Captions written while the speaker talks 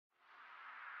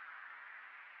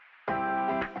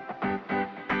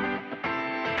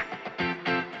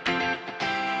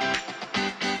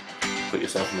put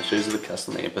yourself in the shoes of the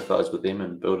customer, empathize with them,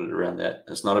 and build it around that.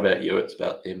 It's not about you, it's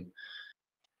about them.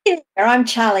 I'm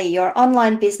Charly, your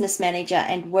online business manager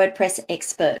and WordPress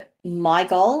expert. My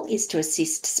goal is to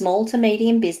assist small to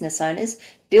medium business owners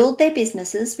build their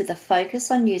businesses with a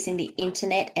focus on using the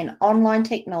internet and online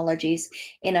technologies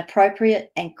in an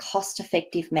appropriate and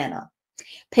cost-effective manner.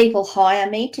 People hire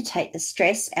me to take the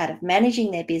stress out of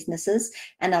managing their businesses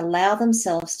and allow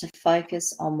themselves to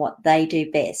focus on what they do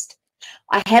best.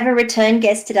 I have a return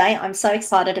guest today. I'm so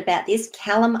excited about this.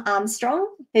 Callum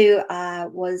Armstrong, who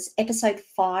was episode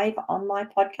 5 on my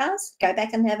podcast. Go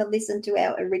back and have a listen to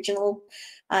our original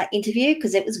interview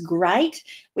because it was great.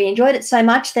 We enjoyed it so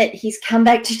much that he's come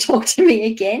back to talk to me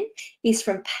again. He's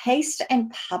from Paste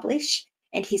and Publish,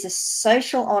 and he's a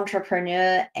social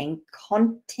entrepreneur and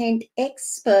content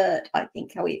expert, I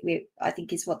think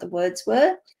is what the words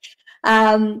were.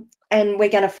 And we're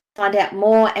going to find out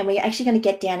more, and we're actually going to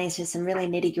get down into some really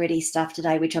nitty-gritty stuff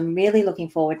today, which I'm really looking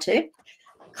forward to.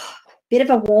 Bit of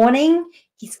a warning,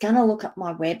 he's going to look at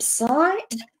my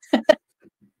website,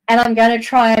 and I'm going to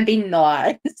try and be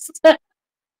nice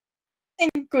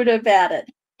and good about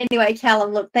it. Anyway,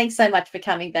 Callum, look, thanks so much for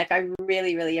coming back. I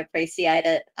really, really appreciate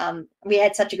it. We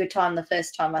had such a good time the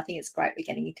first time. I think it's great we're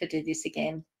getting to do this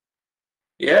again.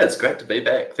 Yeah, it's great to be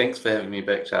back. Thanks for having me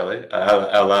back, Charly.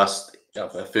 Our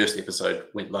first episode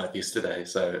went live yesterday,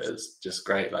 so it's just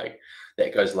great. Like,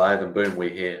 that goes live and boom, we're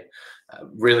here.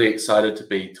 Really excited to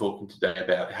be talking today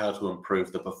about how to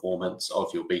improve the performance of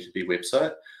your B2B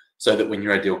website so that when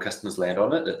your ideal customers land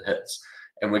on it, it hits.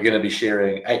 And we're going to be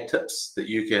sharing 8 tips that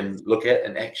you can look at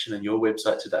and action in your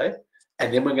website today.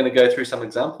 And then we're going to go through some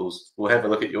examples. We'll have a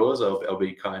look at yours. I'll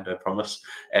be kind, I promise.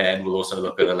 And we'll also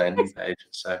look at a landing page.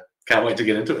 So can't wait to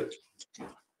get into it.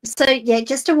 So, yeah,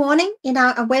 just a warning,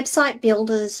 a website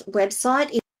builder's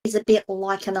website is a bit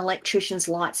like an electrician's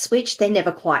light switch. They're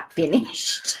never quite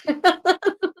finished.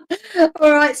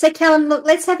 All right. So, Callum, look,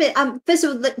 let's have it. First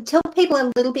of all, tell people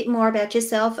a little bit more about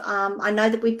yourself. I know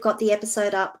that we've got the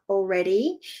episode up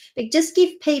already, but just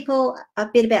give people a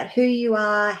bit about who you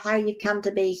are, how you've come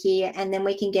to be here, and then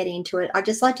we can get into it. I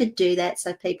just like to do that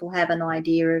so people have an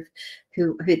idea of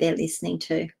who they're listening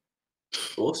to.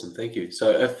 Awesome, thank you.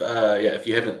 So if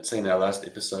you haven't seen our last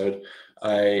episode,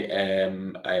 I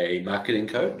am a marketing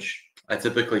coach. I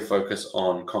typically focus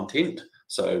on content,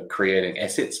 so creating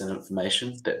assets and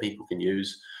information that people can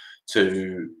use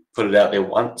to put it out there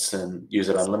once and use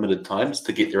it unlimited times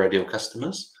to get their ideal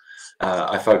customers.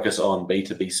 I focus on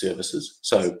B2B services,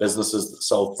 so businesses that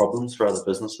solve problems for other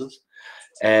businesses.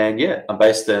 And yeah, I'm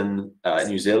based in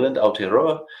New Zealand,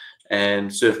 Aotearoa,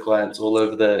 and serve clients all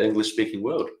over the English-speaking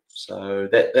world. So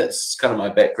that's kind of my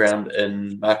background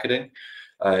in marketing.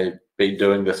 I've been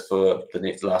doing this for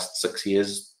the last 6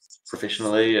 years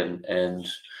professionally, and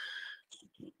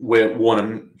worn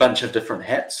a bunch of different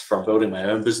hats, from building my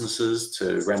own businesses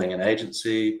to running an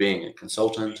agency, being a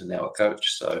consultant, and now a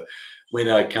coach. So when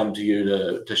I come to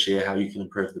you to share how you can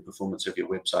improve the performance of your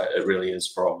website, it really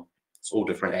is from all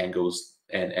different angles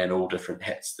and all different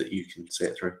hats that you can see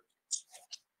it through.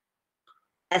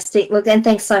 Fantastic. Look, and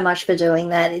thanks so much for doing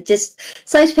that. It just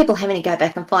saves people having to go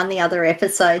back and find the other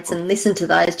episodes and listen to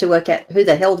those to work out who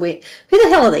the hell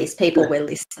are these people we're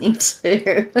listening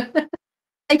to.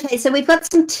 Okay, so we've got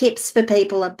some tips for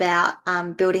people about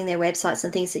building their websites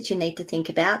and things that you need to think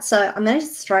about. So I'm going to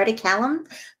just throw to Callum,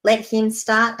 let him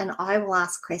start, and I will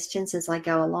ask questions as I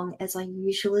go along, as I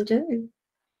usually do.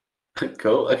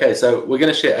 Cool. Okay, so we're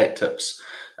going to share 8 tips.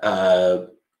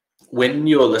 When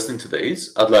you're listening to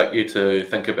these, I'd like you to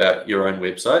think about your own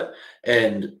website,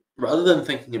 and rather than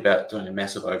thinking about doing a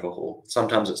massive overhaul,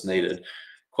 sometimes it's needed.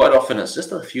 Quite often it's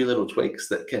just a few little tweaks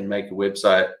that can make a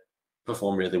website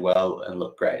perform really well and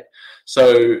look great.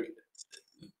 So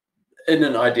in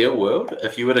an ideal world,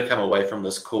 if you were to come away from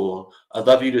this call, I'd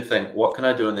love you to think, what can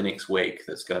I do in the next week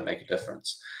that's going to make a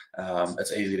difference?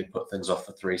 It's easy to put things off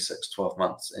for 3, 6, 12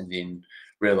 months and then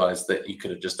realize that you could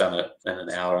have just done it in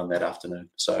an hour on that afternoon.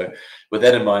 So with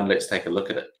that in mind, let's take a look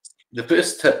at it. The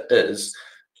first tip is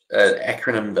an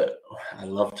acronym that I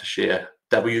love to share,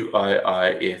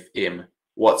 WIIFM,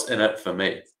 what's in it for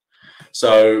me.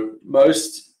 So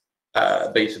most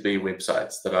B2B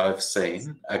websites that I've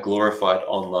seen are glorified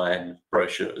online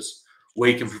brochures.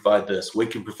 We can provide this, we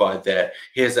can provide that.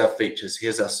 Here's our features,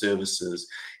 here's our services,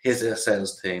 here's our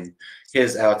sales team,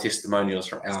 here's our testimonials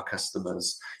from our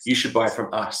customers. You should buy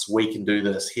from us, we can do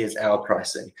this, here's our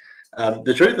pricing.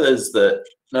 The truth is that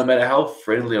no matter how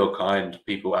friendly or kind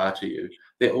people are to you,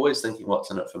 They're always thinking, what's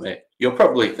in it for me? You're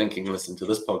probably thinking, listen to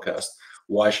this podcast,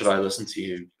 why should I listen to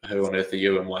you? Who on earth are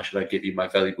you? And why should I give you my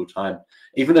valuable time?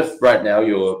 Even if right now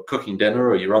you're cooking dinner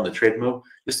or you're on the treadmill,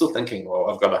 you're still thinking, well,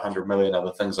 I've got 100 million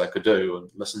other things I could do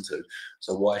and listen to.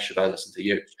 So why should I listen to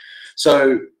you?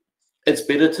 So it's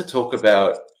better to talk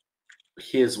about,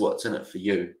 here's what's in it for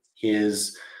you.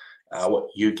 Here's what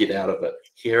you get out of it.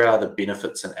 Here are the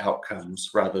benefits and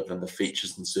outcomes rather than the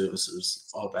features and services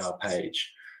of our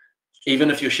page.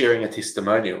 Even if you're sharing a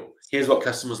testimonial, here's what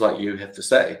customers like you have to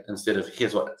say instead of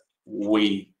here's what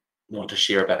we want to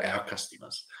share about our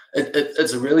customers.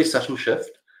 It's a really subtle shift,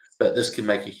 but this can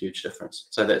make a huge difference.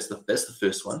 So that's the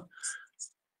first one.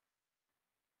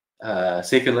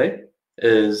 Secondly,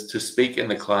 is to speak in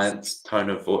the client's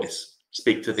tone of voice.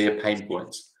 Speak to their pain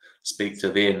points. Speak to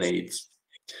their needs.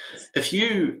 If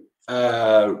you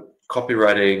are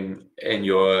copywriting and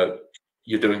you're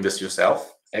doing this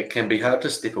yourself, it can be hard to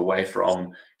step away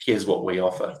from here's what we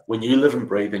offer. When you live and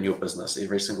breathe in your business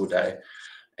every single day,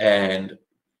 and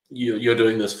you're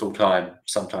doing this full time,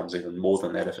 sometimes even more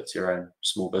than that if it's your own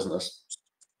small business,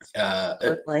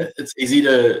 it's easy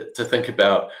to think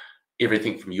about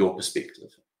everything from your perspective.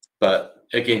 But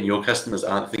again, your customers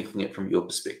aren't thinking it from your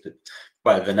perspective.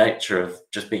 By the nature of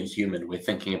just being human, we're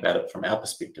thinking about it from our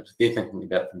perspective. They're thinking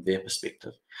about it from their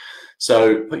perspective.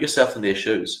 So put yourself in their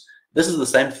shoes. This is the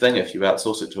same thing if you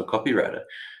outsource it to a copywriter.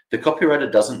 The copywriter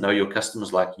doesn't know your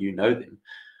customers like you know them.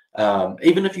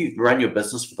 Even if you've run your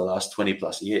business for the last 20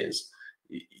 plus years,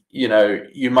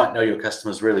 you might know your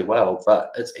customers really well,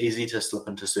 but it's easy to slip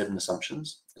into certain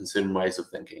assumptions and certain ways of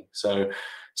thinking. So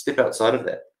step outside of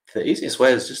that. The easiest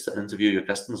way is just to interview your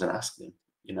customers and ask them,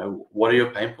 what are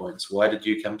your pain points? Why did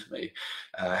you come to me?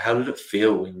 How did it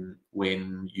feel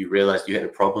when you realized you had a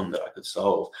problem that I could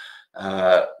solve?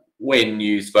 When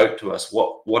you spoke to us,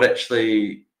 what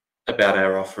actually about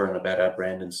our offer and about our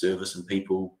brand and service and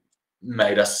people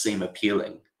made us seem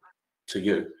appealing to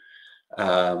you?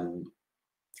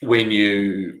 When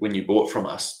you bought from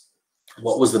us,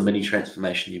 what was the mini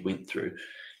transformation you went through?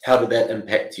 How did that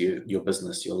impact you, your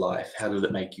business, your life? How did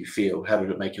it make you feel? How did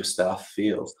it make your staff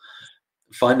feel?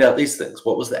 Find out these things.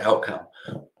 What was the outcome?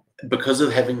 Because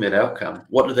of having that outcome,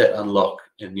 what did that unlock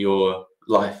in your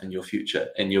life and your future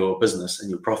and your business and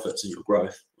your profits and your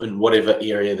growth in whatever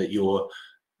area that your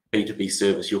B2B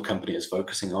service, your company is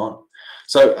focusing on?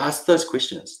 So ask those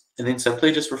questions and then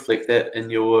simply just reflect that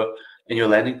in your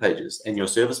landing pages and your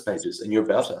service pages and your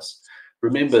about us.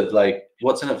 Remember,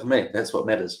 what's in it for me? That's what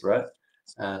matters, right?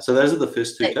 So those are the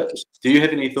first two tips. Do you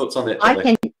have any thoughts on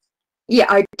that? Yeah,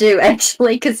 I do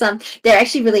actually, because they're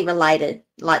actually really related,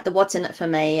 like the what's in it for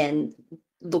me and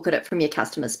look at it from your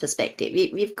customer's perspective.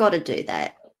 You've got to do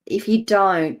that. If you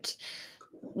don't,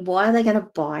 why are they going to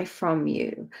buy from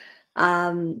you?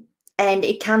 And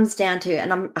it comes down to,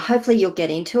 and hopefully you'll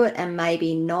get into it and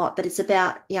maybe not, but it's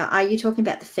about, are you talking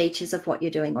about the features of what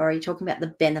you're doing, or are you talking about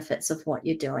the benefits of what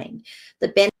you're doing?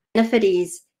 The benefit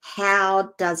is,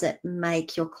 how does it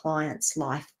make your client's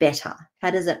life better? How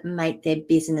does it make their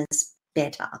business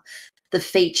better? The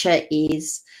feature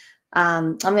is,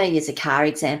 I'm going to use a car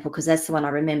example because that's the one I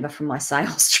remember from my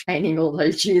sales training all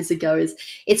those years ago, is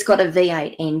it's got a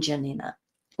V8 engine in it.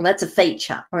 Well, that's a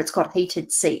feature. Or it's got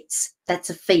heated seats.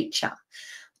 That's a feature.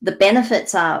 The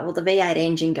benefits are, well, the V8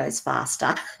 engine goes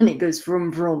faster and it goes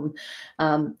vroom, vroom.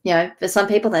 For some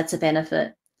people, that's a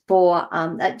benefit. For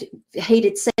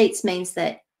heated seats means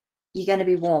that you're going to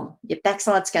be warm. Your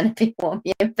backside's going to be warm.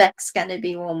 Your back's going to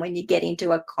be warm when you get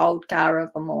into a cold car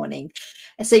of a morning.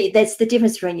 And so that's the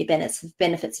difference between your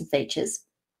benefits and features.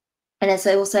 And it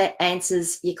also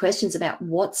answers your questions about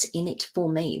what's in it for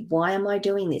me. Why am I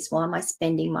doing this? Why am I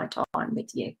spending my time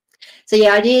with you? So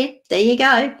your idea, there you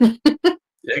go.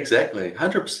 Exactly,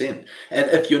 100%. And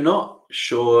if you're not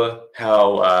sure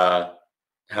how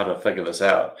to figure this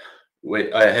out,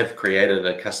 I have created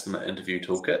a customer interview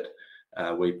toolkit.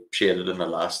 We shared it in the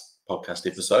last podcast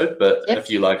episode, but if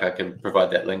you like, I can provide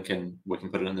that link and we can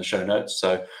put it in the show notes.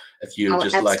 So if you I'll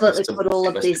just absolutely put all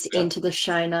of this into the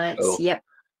show notes. Cool. Yep.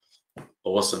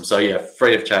 Awesome. So yeah,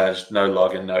 free of charge, no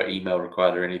login, no email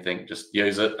required or anything. Just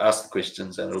use it, ask the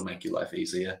questions, and it'll make your life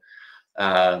easier.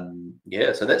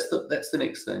 So that's the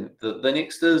next thing. The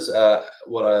next is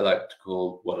what I like to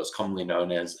call what is commonly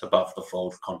known as above the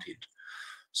fold content.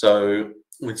 So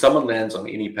when someone lands on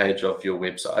any page of your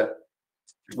website,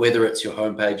 whether it's your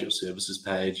homepage, your services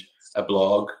page, a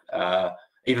blog,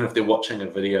 even if they're watching a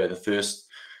video, the first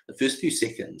few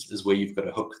seconds is where you've got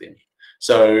to hook them.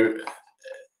 So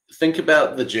think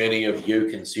about the journey of you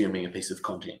consuming a piece of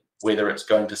content, whether it's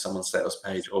going to someone's sales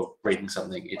page or reading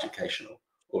something educational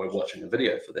or watching a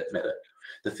video for that matter.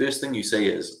 the first thing you see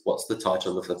is what's the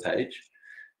title of the page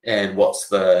and what's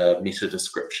the meta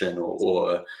description,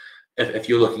 or if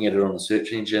you're looking at it on a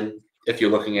search engine, if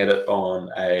you're looking at it on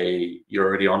you're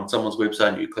already on someone's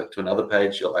website and you click to another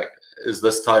page, you're like, is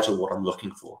this title what I'm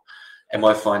looking for? Am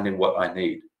I finding what I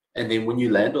need? And then when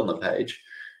you land on the page,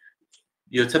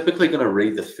 you're typically going to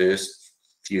read the first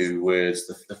few words,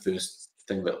 the first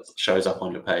thing that shows up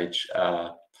on your page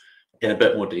in a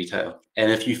bit more detail.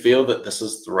 And if you feel that this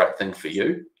is the right thing for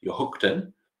you, you're hooked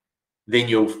in, then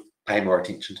you'll pay more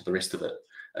attention to the rest of it.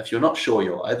 If you're not sure,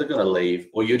 you're either going to leave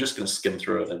or you're just going to skim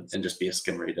through it and just be a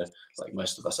skim reader, like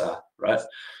most of us are, right?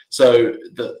 So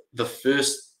the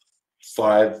first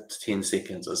 5 to 10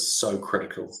 seconds is so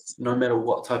critical, no matter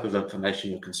what type of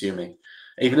information you're consuming,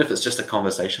 even if it's just a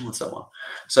conversation with someone.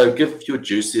 So give your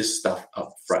juiciest stuff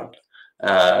up front.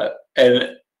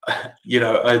 And, you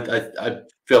know, I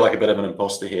feel like a bit of an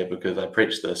imposter here because I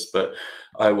preach this, but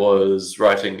I was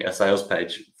writing a sales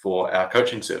page for our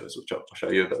coaching service, which I'll show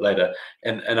you a bit later.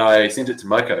 And I sent it to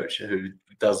my coach, who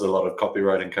does a lot of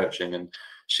copywriting coaching. And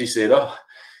she said, oh,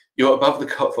 your above the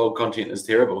fold content is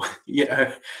terrible. You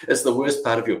know, it's the worst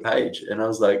part of your page. And I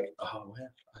was like, oh, wow,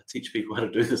 I teach people how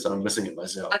to do this and I'm missing it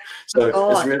myself. So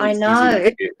it's really I know.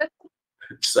 easy to forget.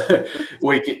 So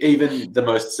even the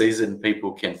most seasoned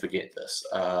people can forget this.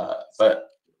 But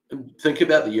think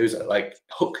about the user, like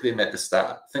hook them at the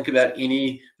start. Think about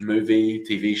any movie,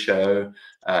 TV show,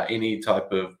 any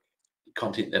type of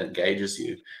content that engages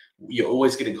you. You're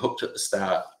always getting hooked at the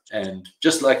start. And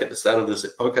just like at the start of this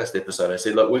podcast episode, I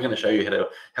said, look, we're going to show you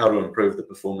how to improve the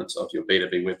performance of your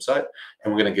B2B website.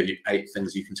 And we're going to give you 8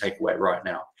 things you can take away right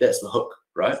now. That's the hook,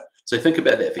 right? So think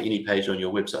about that for any page on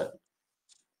your website.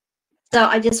 So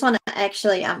I just want to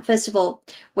actually, first of all,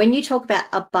 when you talk about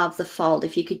above the fold,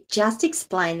 if you could just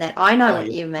explain that. I know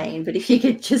what you mean, but if you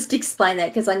could just explain that,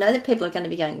 because I know that people are going to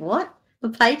be going, what? The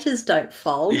pages don't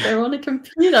fold. Yeah. They're on a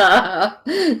computer.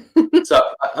 So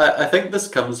I think this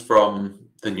comes from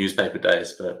the newspaper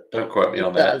days, but don't quote me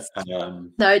on that.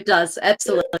 No, it does.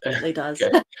 Absolutely does.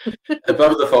 Okay.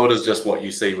 Above the fold is just what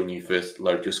you see when you first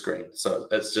load your screen. So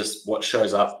it's just what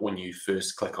shows up when you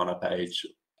first click on a page.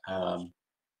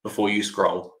 Before you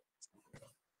scroll.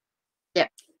 Yeah,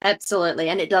 absolutely.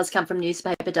 And it does come from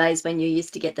newspaper days when you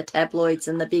used to get the tabloids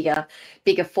and the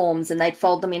bigger forms, and they'd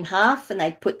fold them in half and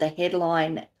they'd put the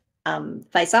headline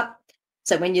face up.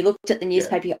 So when you looked at the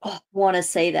newspaper, you want to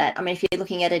see that. I mean, if you're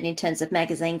looking at it in terms of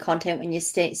magazine content, when you're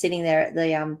sitting there at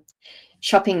the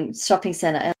shopping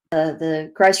centre,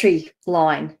 the grocery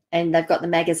line, and they've got the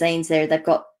magazines there, they've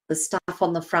got the stuff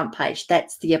on the front page,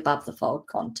 that's the above the fold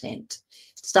content.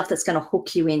 Stuff that's going to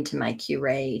hook you in to make you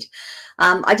read.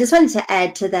 I just wanted to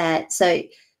add to that. So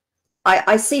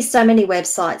I see so many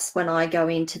websites when I go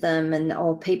into them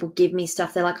or people give me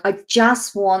stuff. They're like, I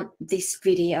just want this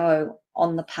video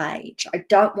on the page. I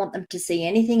don't want them to see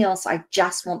anything else. I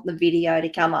just want the video to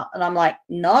come up. And I'm like,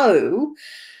 no,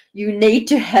 you need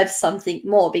to have something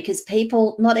more, because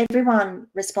not everyone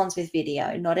responds with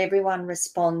video. Not everyone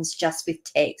responds just with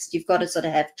text. You've got to sort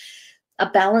of have a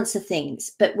balance of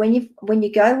things. But when you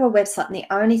go to a website and the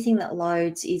only thing that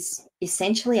loads is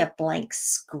essentially a blank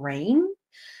screen,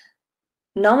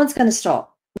 no one's going to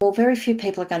stop. Well, very few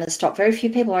people are going to stop. Very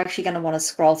few people are actually going to want to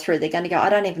scroll through. They're going to go,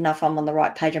 I don't even know if I'm on the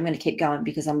right page. I'm going to keep going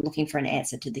because I'm looking for an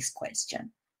answer to this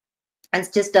question. And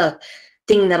it's just a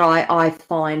thing that I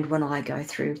find when I go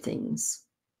through things.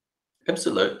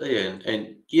 Absolutely.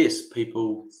 And yes,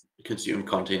 people consume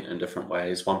content in different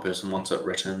ways. One person wants it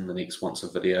written, the next wants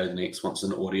a video, the next wants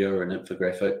an audio or an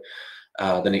infographic,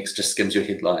 the next just skims your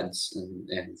headlines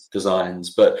and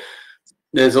designs. But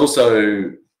there's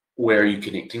also, where are you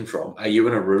connecting from? Are you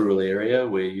in a rural area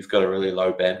where you've got a really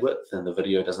low bandwidth and the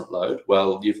video doesn't load?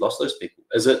 Well, you've lost those people.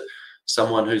 Is it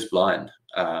someone who's blind?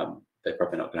 They're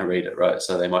probably not going to read it, right?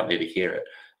 So they might need to hear it.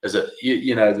 Is it,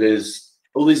 you know, there's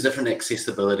all these different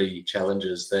accessibility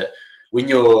challenges that when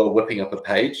you're whipping up a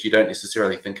page, you don't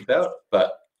necessarily think about.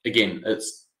 But again,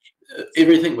 it's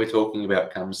everything we're talking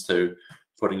about comes to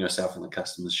putting yourself in the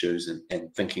customer's shoes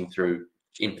and thinking through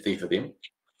empathy for them.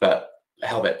 But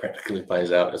how that practically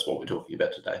plays out is what we're talking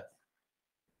about today.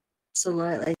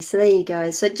 Absolutely. So there you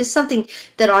go. So just something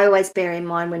that I always bear in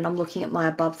mind when I'm looking at my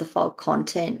above the fold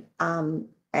content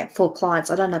for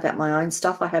clients. I don't know about my own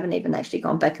stuff. I haven't even actually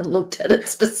gone back and looked at it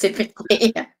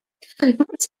specifically.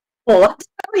 Well, I'll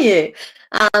tell you.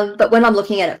 But when I'm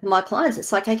looking at it for my clients,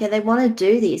 it's like, okay, they want to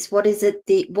do this. What is it?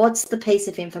 What's the piece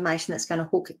of information that's going to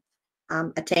hook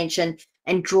attention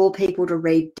and draw people to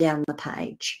read down the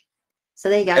page? So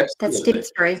there you go. Absolutely.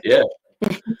 That's tip 3. Yeah.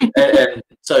 And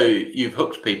so you've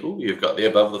hooked people, you've got the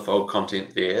above the fold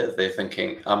content there. They're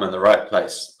thinking, I'm in the right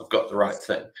place, I've got the right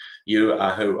thing. You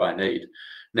are who I need.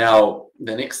 Now,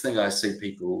 the next thing I see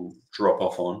people drop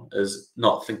off on is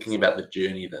not thinking about the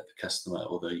journey that the customer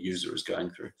or the user is going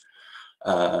through.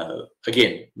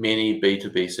 Again, many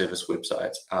B2B service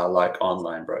websites are like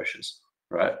online brochures,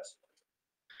 right?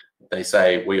 They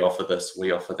say, we offer this,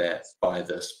 we offer that, buy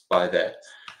this, buy that.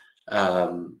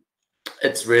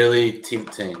 It's really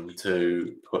tempting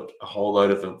to put a whole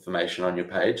load of information on your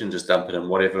page and just dump it in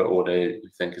whatever order you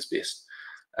think is best.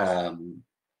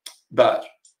 But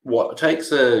what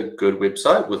takes a good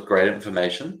website with great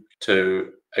information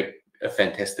to a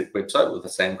fantastic website with the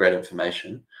same great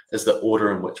information is the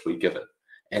order in which we give it,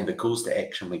 and the calls to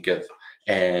action we give,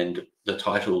 and the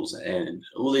titles, and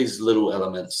all these little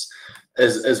elements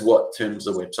is what turns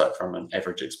a website from an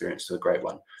average experience to a great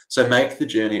one. So make the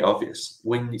journey obvious.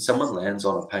 When someone lands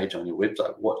on a page on your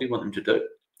website, what do you want them to do?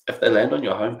 If they land on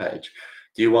your homepage,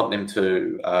 do you want them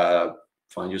to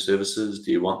find your services?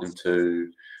 Do you want them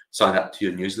to sign up to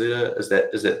your newsletter? Is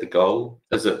that the goal?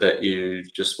 Is it that you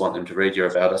just want them to read your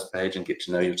About Us page and get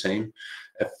to know your team?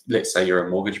 If, let's say you're a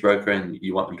mortgage broker and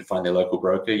you want them to find their local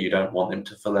broker, you don't want them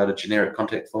to fill out a generic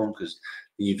contact form, because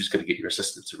you've just got to get your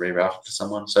assistant to reroute it to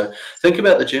someone. So think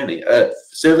about the journey.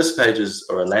 Service pages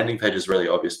or a landing page is really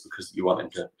obvious because you want them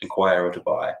to inquire or to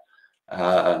buy.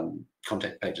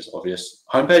 Contact page is obvious.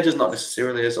 Homepage is not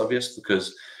necessarily as obvious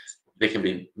because there can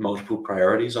be multiple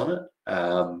priorities on it.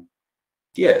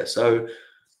 Yeah, so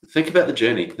think about the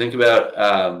journey. Think about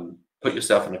put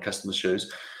yourself in a customer's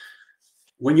shoes.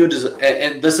 When you're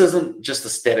and this isn't just a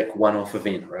static one-off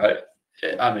event, right?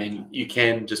 I mean, you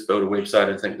can just build a website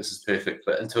and think this is perfect,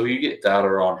 but until you get data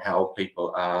on how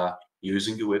people are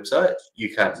using your website,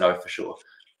 you can't know for sure.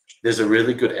 There's a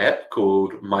really good app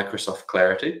called Microsoft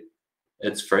Clarity.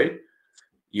 It's free.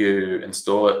 You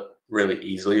install it really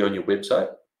easily on your website,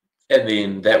 and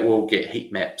then that will get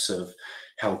heat maps of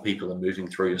how people are moving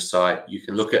through your site. You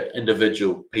can look at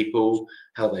individual people,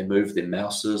 how they move their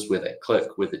mouses, where they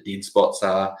click, where the dead spots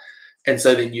are. And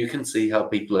so then you can see how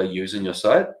people are using your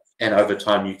site. And over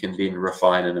time, you can then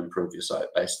refine and improve your site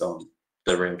based on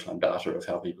the real-time data of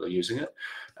how people are using it.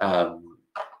 But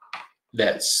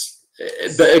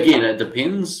again, it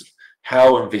depends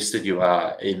how invested you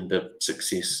are in the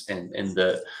success and in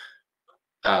the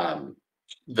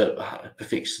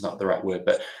perfection is not the right word,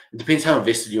 but it depends how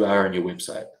invested you are in your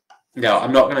website. Now,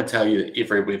 I'm not going to tell you that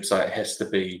every website has to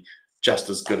be just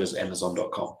as good as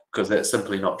Amazon.com, because that's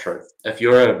simply not true. If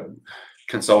you're a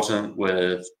consultant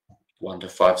with 1 to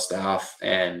 5 staff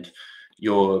and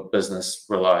your business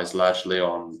relies largely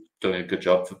on doing a good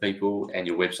job for people and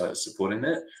your website is supporting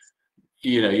that,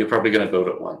 you know, you're probably going to build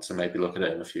it once and maybe look at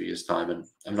it in a few years' time. And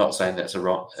I'm not saying that's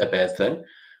a bad thing,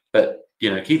 but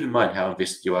you know, keep in mind how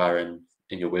invested you are in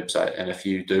your website. And if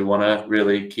you do want to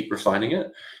really keep refining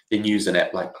it, then use an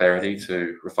app like Clarity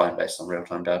to refine based on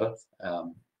real-time data.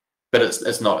 But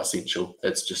it's not essential.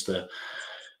 It's just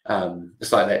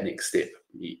it's like that next step.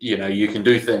 You know, you can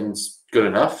do things good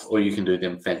enough, or you can do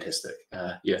them fantastic.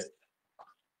 Yeah.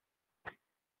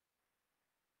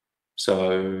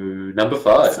 So number 5.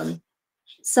 Awesome.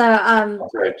 So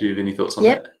Sorry, do you have any thoughts on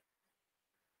yep.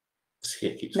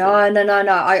 that? No.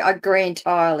 I agree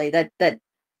entirely that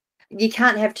you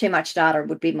can't have too much data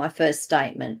would be my first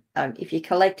statement. If you're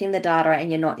collecting the data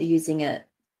and you're not using it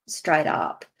straight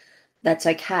up, that's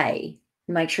okay.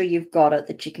 Make sure you've got it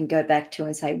that you can go back to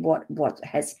and say what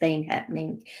has been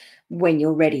happening when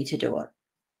you're ready to do it.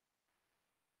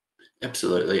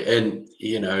 Absolutely. And,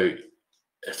 you know,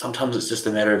 sometimes it's just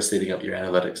a matter of setting up your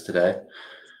analytics today.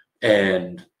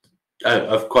 And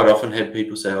I've quite often had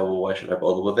people say, oh, well, why should I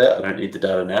bother with that? I don't need the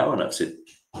data now. And I've said,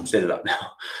 set it up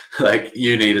now. Like,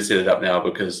 you need to set it up now,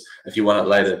 because if you want it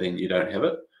later, then you don't have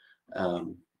it.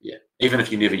 Yeah, even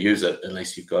if you never use it, at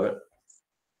least you've got it.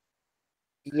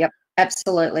 Yep,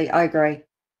 absolutely. I agree.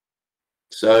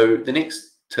 So the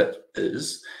next tip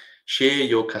is share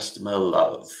your customer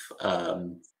love.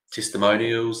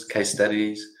 Testimonials, case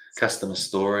studies, customer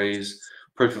stories,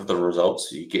 proof of the results.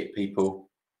 So you get people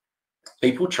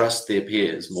trust their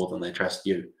peers more than they trust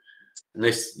you.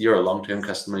 Unless you're a long-term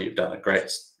customer, you've done a great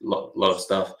lot of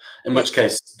stuff, in which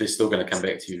case they're still going to come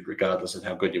back to you regardless of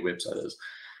how good your website is.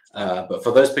 But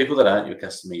for those people that aren't your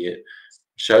customer yet,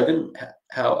 show them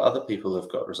how other people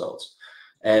have got results.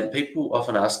 And people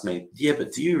often ask me, yeah,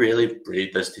 but do you really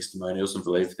read those testimonials and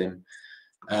believe them?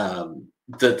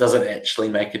 Does it actually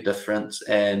make a difference?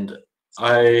 And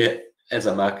I, as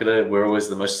a marketer, we're always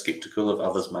the most skeptical of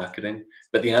others' marketing,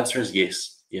 but the answer is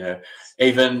yes. You know,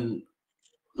 even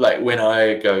like when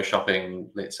I go shopping,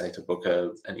 let's say to book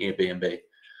an Airbnb,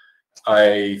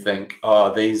 I think,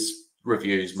 oh, these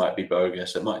reviews might be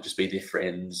bogus. It might just be their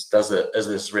friends. Is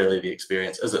this really the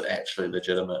experience? Is it actually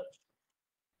legitimate?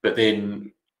 But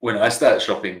then when I start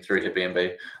shopping through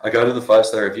Airbnb, I go to the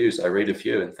 5-star reviews, I read a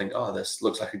few and think, oh, this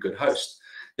looks like a good host.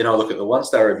 Then I'll look at the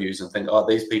 1-star reviews and think, oh,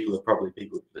 these people are probably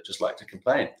people that just like to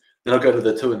complain. Then I'll go to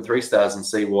the 2 and 3 stars and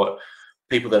see what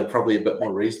people that are probably a bit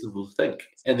more reasonable think.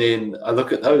 And then I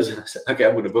look at those and I say, okay,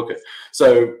 I'm going to book it.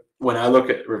 So when I look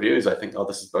at reviews, I think, oh,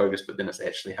 this is bogus, but then it's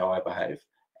actually how I behave.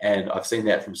 And I've seen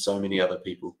that from so many other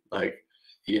people. Like,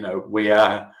 you know, we're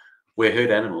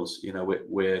herd animals. You know,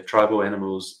 we're tribal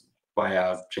animals by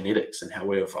our genetics and how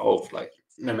we evolved. Like,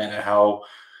 no matter how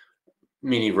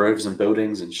many roofs and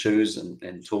buildings and shoes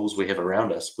and tools we have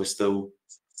around us, we're still,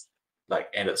 like,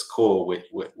 at its core,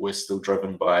 we're still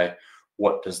driven by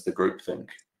what does the group think.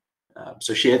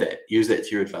 So share that, use that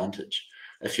to your advantage.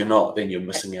 If you're not, then you're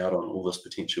missing out on all this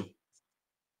potential.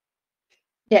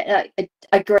 Yeah, I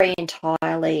agree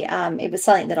entirely. It was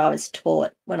something that I was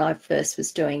taught when I first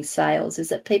was doing sales, is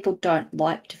that people don't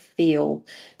like to feel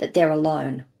that they're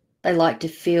alone. They like to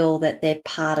feel that they're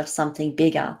part of something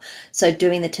bigger. So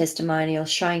doing the testimonials,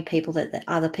 showing people that the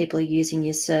other people are using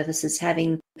your services,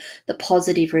 having the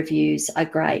positive reviews are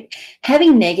great.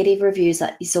 Having negative reviews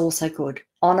is also good,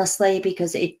 honestly,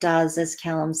 because it does, as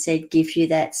Callum said, give you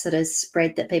that sort of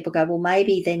spread that people go, well,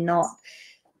 maybe they're not,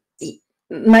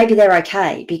 maybe they're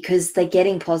okay because they're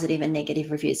getting positive and negative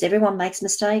reviews. Everyone makes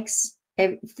mistakes.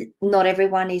 Not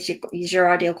everyone is your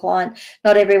ideal client.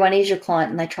 Not everyone is your client,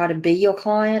 and they try to be your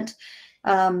client.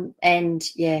 And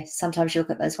yeah, sometimes you look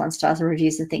at those 1-star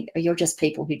reviews and think, oh, you're just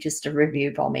people who just are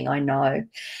review bombing. I know.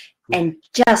 And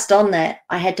just on that,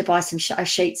 I had to buy a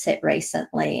sheet set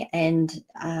recently. And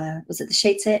was it the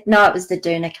sheet set? No, it was the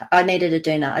doona. I needed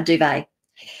a duvet.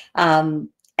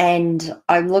 And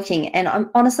I'm looking, and I'm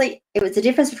honestly, it was the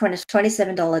difference between a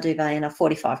 $27 duvet and a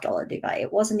 $45 duvet.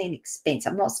 It wasn't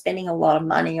inexpensive. I'm not spending a lot of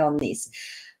money on this,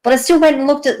 but I still went and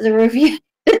looked at the review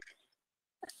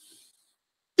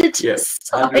to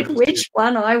decide which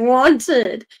one I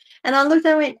wanted. And I looked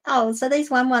and I went, oh, so these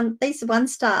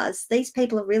 1-stars, these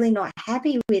people are really not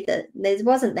happy with it. There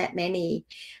wasn't that many.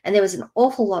 And there was an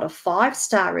awful lot of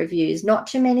 5-star reviews, not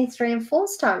too many 3 and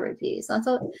 4-star reviews. I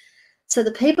thought, so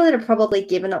the people that are probably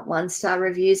given it 1-star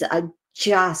reviews are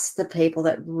just the people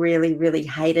that really, really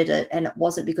hated it. And it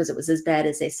wasn't because it was as bad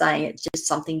as they're saying. It's just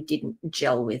something didn't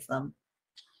gel with them.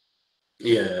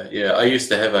 Yeah. I used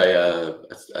to have a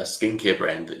skincare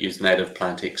brand that used native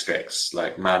plant extracts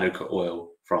like manuka oil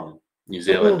from New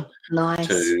Zealand. Ooh, nice.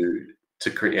 to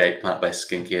create plant-based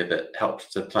skincare that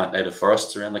helped to plant native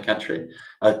forests around the country.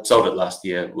 I sold it last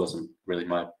year. It wasn't really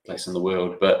my place in the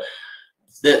world, but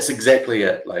that's exactly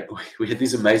it. Like, we had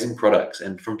these amazing products,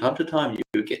 and from time to time you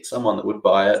would get someone that would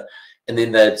buy it, and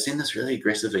then they'd send this really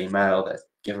aggressive email. They'd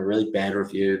give a really bad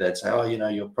review. They'd say, oh, you know,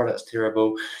 your product's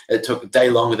terrible. It took a day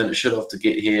longer than it should have to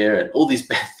get here, and all these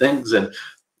bad things. And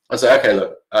I say, okay,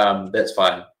 look, that's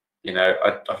fine. You know,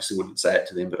 I obviously wouldn't say it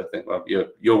to them, but I think, well,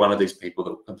 you're one of these people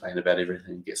that will complain about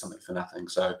everything and get something for nothing.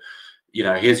 So, you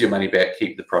know, here's your money back.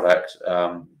 Keep the product.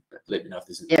 Let me know if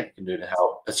there's anything you can do to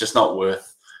help. It's just not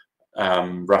worth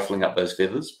ruffling up those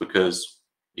feathers, because,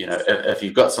 you know, if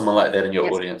you've got someone like that in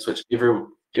your audience, which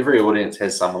every audience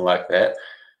has someone like that,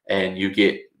 and you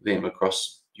get them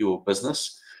across your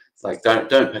business, like, don't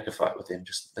pick a fight with them.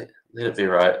 Just let it be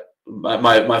right.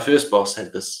 My first boss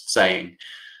had this saying.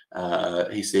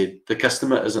 He said, the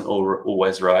customer isn't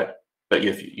always right, but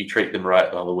if you treat them right,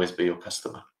 they'll always be your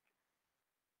customer.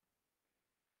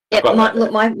 Yeah,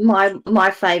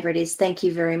 my favorite is, thank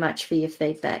you very much for your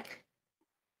feedback.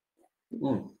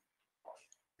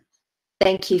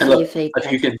 Thank you for your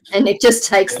feedback. And it just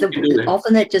takes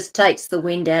often it just takes the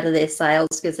wind out of their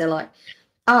sails, because they're like,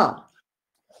 oh.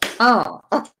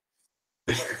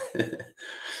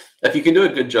 If you can do a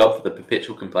good job for the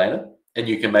perpetual complainer, and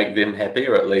you can make them happy,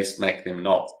 or at least make them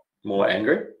not more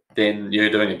angry, then you're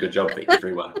doing a good job for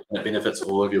everyone. It benefits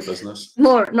all of your business.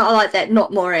 Not like that,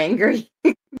 not more angry.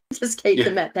 Just keep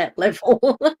them at that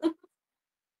level.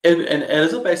 And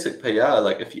as a basic PR,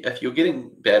 like, if you're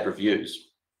getting bad reviews,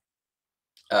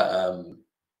 don't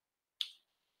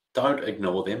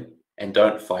ignore them and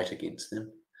don't fight against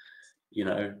them. You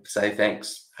know, say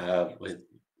thanks.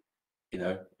 You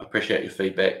know, appreciate your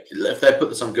feedback. If they put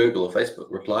this on Google or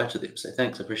Facebook, reply to them. Say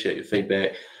thanks, appreciate your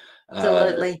feedback.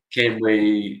 Absolutely. Can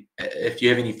we, if you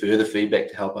have any further feedback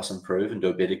to help us improve and do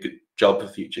a better job for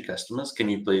future customers, can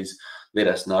you please let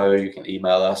us know? You can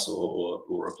email us or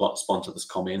respond to this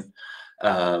comment.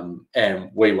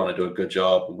 And we want to do a good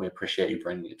job, and we appreciate you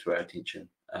bringing it to our attention.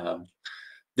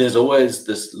 there's always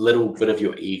this little bit of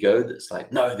your ego that's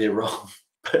like, no, they're wrong.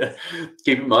 But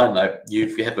keep in mind, like,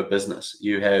 if you have a business,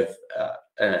 you have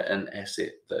an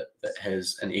asset that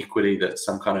has an equity that's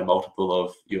some kind of multiple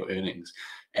of your earnings.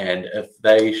 And if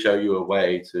they show you a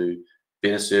way to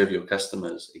better serve your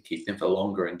customers and keep them for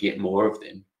longer and get more of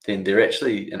them, then they're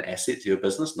actually an asset to your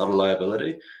business, not a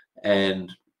liability.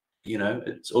 And, you know,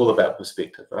 it's all about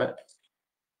perspective, right?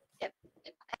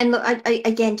 And look,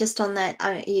 again, just on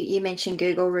that, you mentioned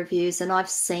Google reviews, and I've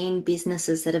seen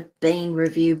businesses that have been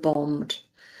review bombed.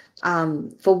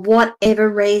 For whatever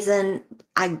reason,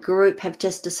 a group have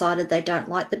just decided they don't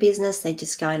like the business. They're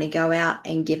just going to go out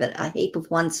and give it a heap of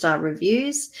 1-star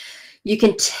reviews. You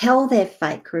can tell they're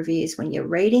fake reviews when you're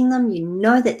reading them. You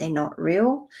know that they're not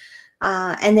real.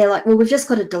 And they're like, well, we've just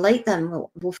got to delete them.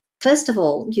 Well, first of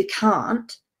all, you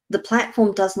can't. The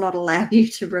platform does not allow you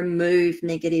to remove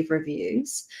negative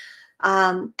reviews.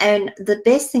 And the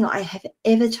best thing I have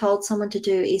ever told someone to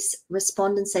do is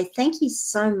respond and say, thank you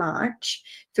so much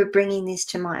for bringing this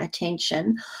to my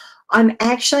attention. I'm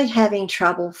actually having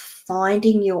trouble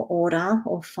finding your order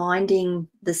or finding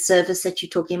the service that you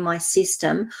took in my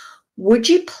system. Would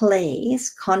you please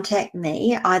contact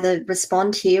me, either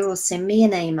respond here or send me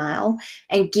an email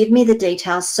and give me the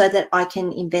details so that I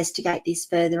can investigate this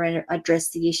further and address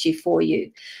the issue for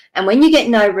you. And when you get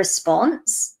no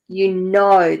response, you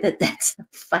know that that's a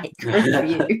fake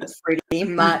review pretty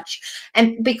much.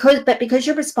 And because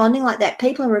you're responding like that,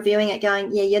 people are reviewing it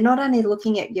going, yeah, you're not only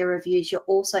looking at your reviews, you're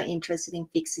also interested in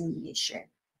fixing the issue.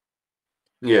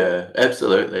 Yeah,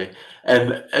 absolutely.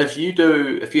 And if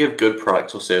you have good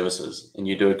products or services and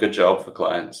you do a good job for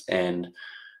clients and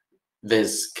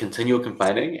there's continual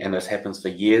complaining and this happens for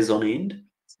years on end,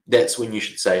 that's when you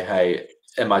should say, hey,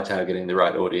 am I targeting the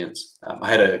right audience? I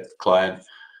had a client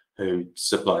who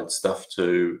supplied stuff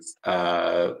to,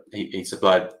 he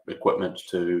supplied equipment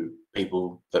to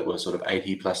people that were sort of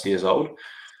 80 plus years old.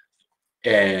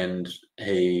 And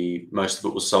most of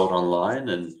it was sold online,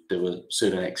 and there were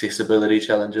certain accessibility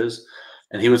challenges.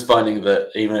 And he was finding that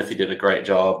even if he did a great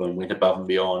job and went above and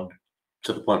beyond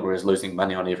to the point where he was losing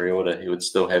money on every order, he would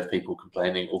still have people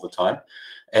complaining all the time.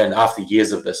 And after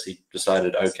years of this, he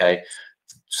decided, okay,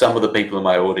 some of the people in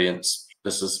my audience,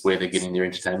 this is where they're getting their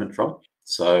entertainment from.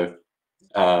 So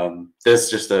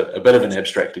there's just a bit of an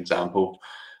abstract example.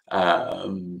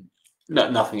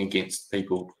 Nothing against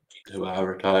people who are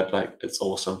retired, like, it's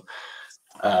awesome.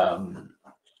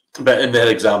 But in that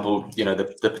example, you know,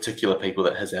 the particular people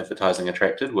that his advertising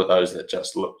attracted were those that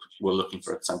just were looking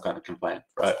for some kind of complaint,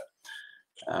 right?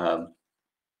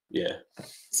 Yeah.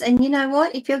 And you know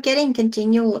what? If you're getting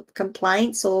continual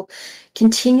complaints or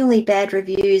continually bad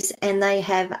reviews and they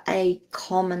have a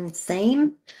common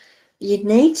theme, you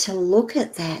need to look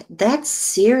at that. That's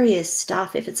serious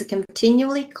stuff. If it's a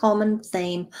continually common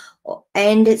theme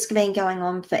and it's been going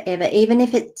on forever, even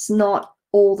if it's not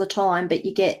all the time, but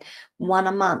you get 1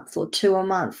 a month or 2 a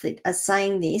month that are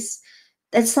saying this,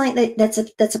 that's like that's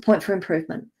a point for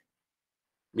improvement.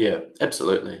 Yeah,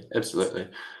 absolutely. Absolutely.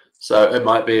 So it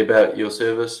might be about your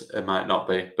service, it might not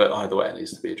be, but either way it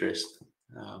needs to be addressed.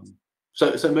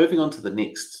 So moving on to the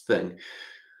next thing.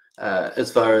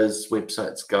 As far as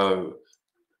websites go,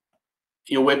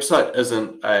 your website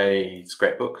isn't a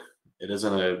scrapbook. It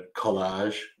isn't a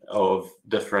collage of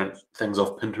different things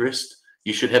off Pinterest.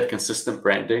 You should have consistent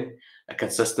branding, a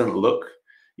consistent look.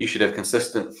 You should have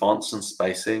consistent fonts and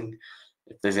spacing.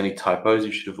 If there's any typos,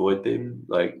 you should avoid them.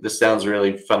 Like, this sounds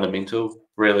really fundamental,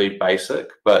 really basic,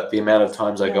 but the amount of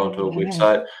times I go onto a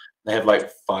website, they have like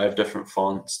 5 different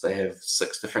fonts. They have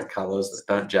 6 different colors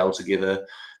that don't gel together.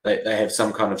 They have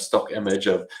some kind of stock image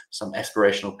of some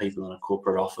aspirational people in a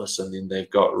corporate office, and then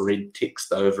they've got red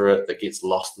text over it that gets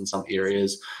lost in some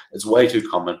areas. It's way too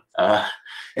common.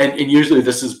 And usually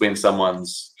this is when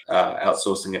someone's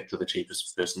outsourcing it to the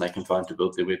cheapest person they can find to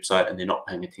build their website, and they're not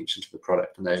paying attention to the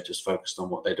product and they're just focused on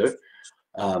what they do.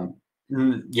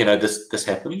 You know, this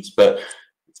happens, but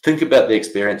think about the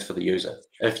experience for the user.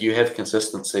 If you have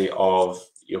consistency of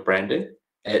your branding,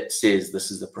 it says this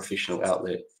is a professional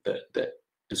outlet that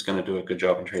is going to do a good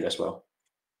job and treat us well.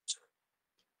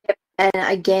 And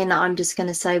again, I'm just going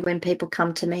to say, when people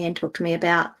come to me and talk to me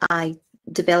about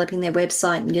developing their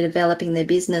website and developing their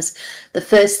business, the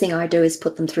first thing I do is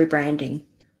put them through branding.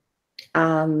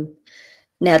 Now,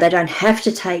 they don't have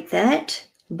to take that,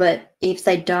 but if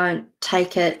they don't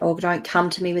take it or don't come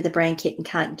to me with a brand kit and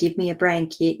can't give me a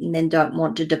brand kit and then don't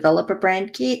want to develop a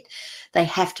brand kit, they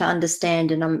have to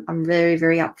understand, and I'm very,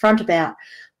 very upfront about,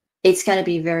 it's going to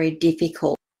be very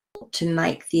difficult difficult to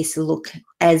make this look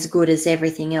as good as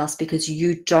everything else because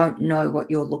you don't know what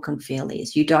your look and feel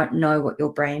is. You don't know what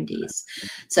your brand is.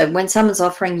 So when someone's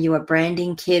offering you a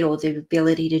branding kit or the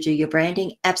ability to do your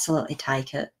branding, absolutely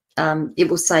take it. It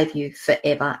will save you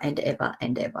forever and ever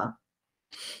and ever.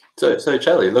 So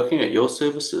Charlie, looking at your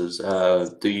services,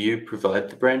 do you provide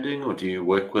the branding or do you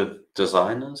work with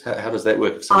designers? How does that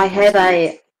work? If someone comes to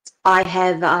you? I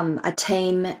have a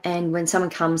team, and when someone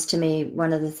comes to me,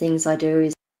 one of the things I do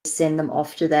is send them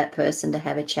off to that person to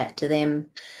have a chat to them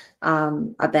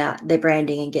about their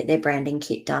branding and get their branding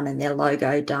kit done and their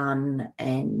logo done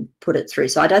and put it through.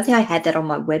 So I don't think I had that on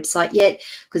my website yet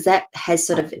because that has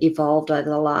sort of evolved over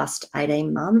the last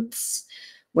 18 months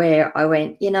where I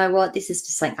went, you know what, this is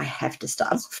just something I have to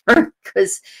start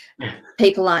because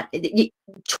people aren't,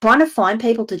 trying to find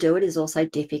people to do it is also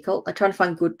difficult. I'm trying to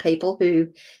find good people who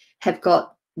have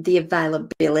got the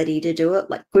availability to do it.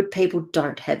 Like good people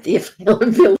don't have the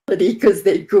availability because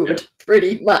they're good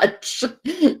pretty much.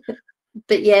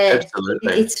 But yeah,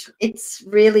 Absolutely. it's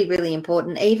really, really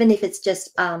important. Even if it's just,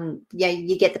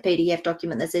 you get the PDF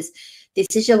document that says, this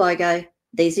is your logo,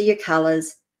 these are your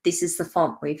colors, this is the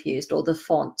font we've used or the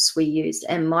fonts we used.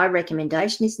 And my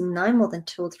recommendation is no more than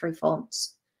 2 or 3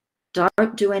 fonts.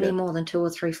 Don't do any more than 2 or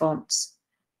 3 fonts.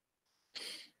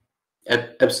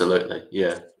 Absolutely,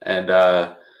 yeah.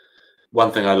 And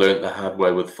one thing I learned the hard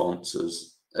way with fonts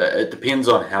is it depends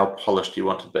on how polished you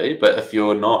want to be. But if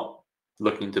you're not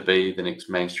looking to be the next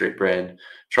Main Street brand,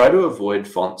 try to avoid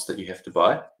fonts that you have to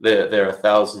buy. There are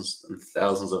thousands and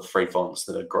thousands of free fonts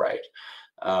that are great.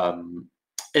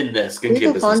 In the skincare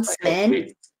Google business, fonts, man.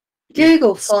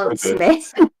 Google fonts, man.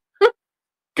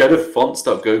 Go to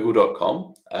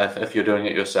fonts.google.com if you're doing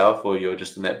it yourself or you're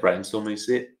just in that brainstorming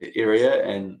set area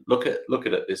and look at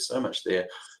it. There's so much there.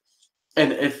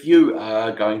 And if you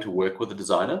are going to work with a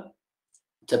designer,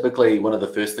 typically one of the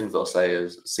first things they'll say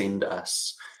is send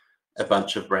us a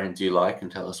bunch of brands you like and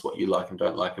tell us what you like and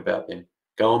don't like about them.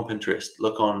 Go on Pinterest,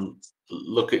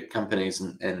 look at companies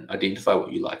and identify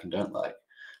what you like and don't like.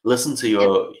 Listen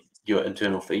to your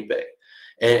internal feedback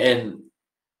and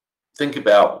think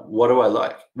about, what do I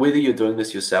like? Whether you're doing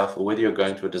this yourself or whether you're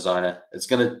going to a designer, it's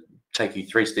going to take you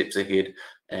 3 steps ahead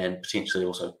and potentially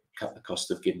also cut the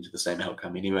cost of getting to the same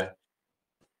outcome anyway.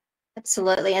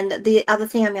 Absolutely. And the other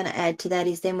thing I'm going to add to that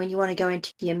is then when you want to go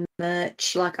into your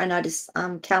merch, like I noticed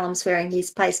Callum's wearing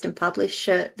his Paste and Publish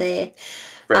shirt there.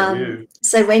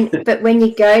 So when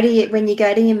you go to your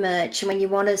merch and when you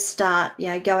want to start,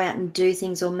 go out and do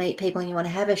things or meet people and you want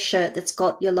to have a shirt that's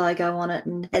got your logo on it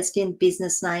and has your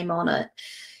business name on it,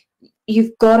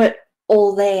 you've got it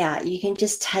all there. You can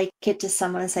just take it to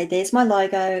someone and say, there's my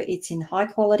logo. It's in high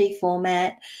quality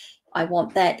format. I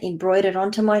want that embroidered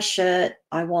onto my shirt.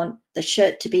 I want the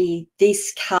shirt to be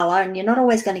this color, and you're not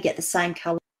always going to get the same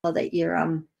color that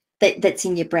you're that's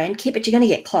in your brand kit, but you're going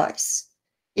to get close.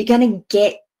 You're going to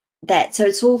get that. So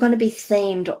it's all going to be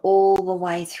themed all the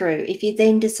way through. If you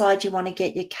then decide you want to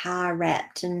get your car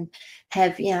wrapped and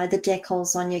have, the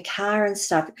decals on your car and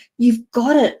stuff, you've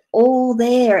got it all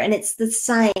there, and it's the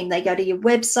same. They go to your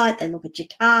website, they look at your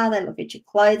car, they look at your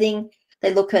clothing,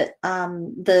 they look at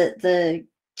the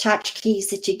tchotchkes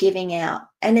that you're giving out,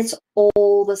 and it's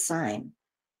all the same.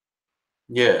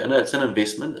 Yeah, and it's an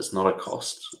investment, it's not a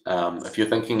cost. If you're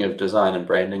thinking of design and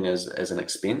branding as an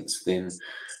expense, then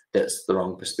that's the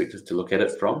wrong perspective to look at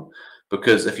it from,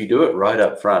 because if you do it right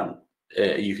up front,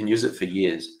 you can use it for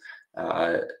years.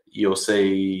 You'll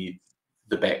see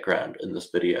the background in this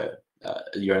video.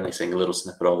 You're only seeing a little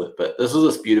snippet of it, but this is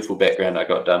this beautiful background I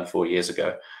got done 4 years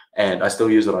ago, and I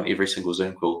still use it on every single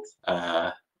Zoom call.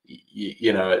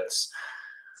 It's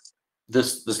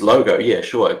this logo. Yeah,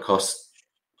 sure, it costs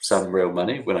some real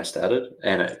money when I started,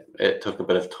 and it took a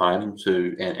bit of time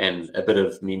and a bit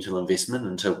of mental investment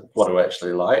into what I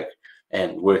actually like,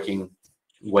 and waiting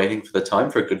for the time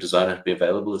for a good designer to be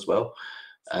available as well.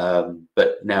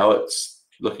 But now it's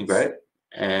looking great,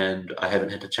 and I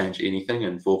haven't had to change anything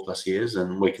in 4+ years,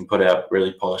 and we can put out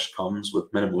really polished comms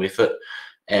with minimal effort.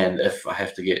 And if I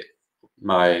have to get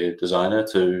my designer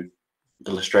to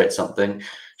illustrate something,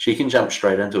 she can jump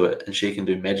straight into it and she can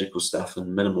do magical stuff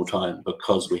in minimal time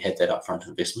because we had that upfront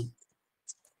investment.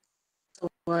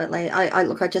 Absolutely.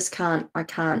 I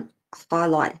can't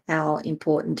highlight how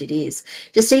important it is.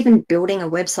 Just even building a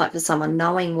website for someone,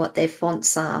 knowing what their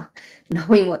fonts are,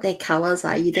 knowing what their colors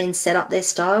are. You then set up their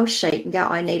style sheet and go,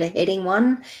 I need a heading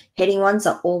one. Heading ones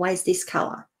are always this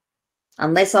color,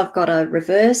 unless I've got a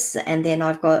reverse, and then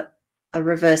I've got a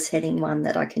reverse heading one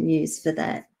that I can use for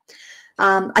that.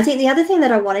 I think the other thing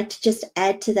that I wanted to just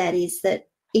add to that is that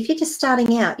if you're just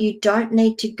starting out, you don't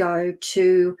need to go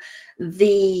to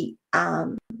the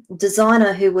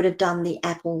designer who would have done the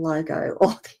Apple logo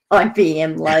or the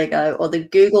IBM logo or the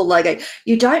Google logo.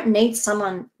 You don't need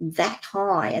someone that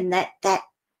high and that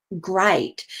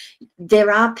great.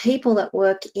 There are people that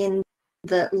work in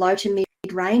the low to mid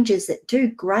ranges that do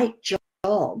great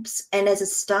jobs, and as a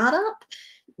startup,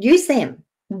 use them.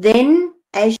 Then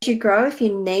as you grow, if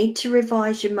you need to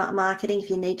revise your marketing, if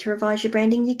you need to revise your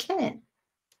branding, you can.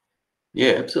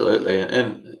 Yeah, absolutely.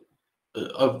 And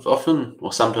I've often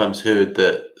or sometimes heard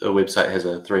that a website has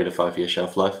a 3 to 5 year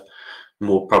shelf life,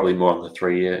 probably more on the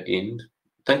 3 year end.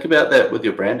 Think about that with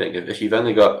your branding. If you've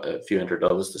only got a few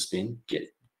 $100s to spend,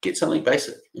 get something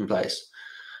basic in place.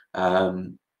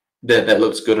 That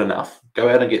looks good enough. Go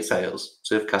out and get sales,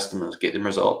 serve customers, get them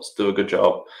results, do a good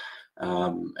job.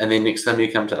 And then next time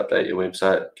you come to update your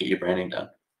website, get your branding done.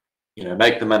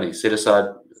 Make the money. Set aside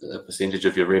a percentage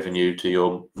of your revenue to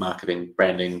your marketing,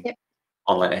 branding,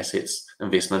 online assets,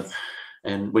 investment.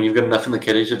 And when you've got enough in the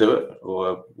kitty to do it,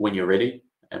 or when you're ready,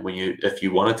 and if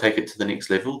you want to take it to the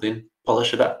next level, then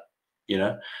polish it up.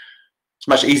 It's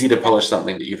much easier to polish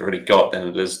something that you've already got than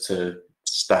it is to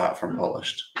start from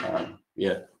polished.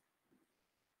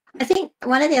 I think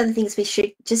one of the other things we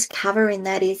should just cover in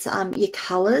that is your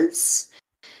colours,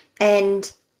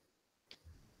 and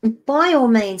by all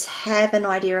means have an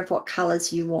idea of what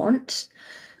colours you want,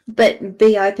 but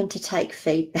be open to take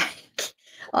feedback.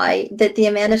 The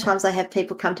amount of times I have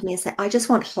people come to me and say, I just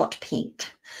want hot pink.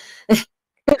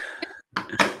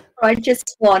 I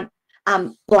just want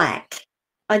black.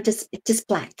 Just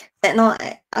black. And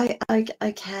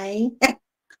okay.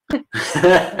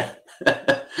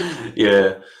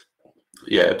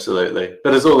 Yeah, absolutely.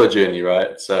 But it's all a journey,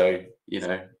 right? So,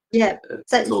 yeah.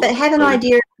 But have an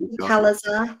idea of what your colours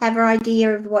are. Have an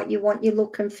idea of what you want your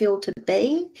look and feel to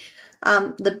be.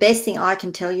 The best thing I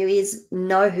can tell you is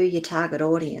know who your target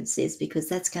audience is, because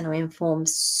that's going to inform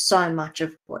so much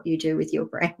of what you do with your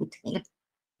branding.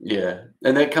 Yeah,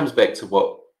 and that comes back to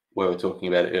what we were talking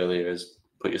about earlier, is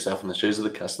put yourself in the shoes of the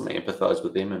customer, empathize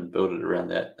with them and build it around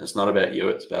that. It's not about you,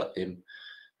 it's about them.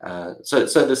 So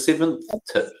the seventh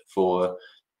tip for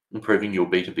improving your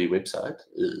B2B website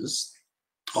is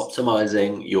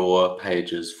optimizing your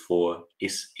pages for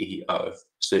SEO,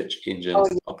 search engine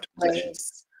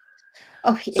optimization.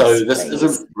 Oh, yes, so this please.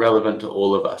 isn't relevant to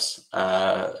all of us.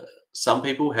 Some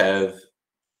people have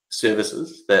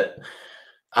services that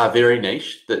are very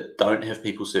niche that don't have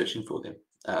people searching for them.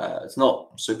 It's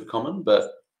not super common,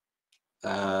 but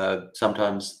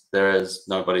sometimes there is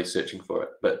nobody searching for it.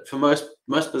 But for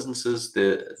most businesses,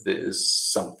 there is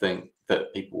something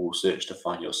that people will search to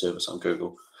find your service on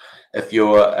Google. If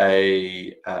you're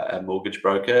a mortgage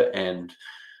broker and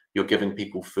you're giving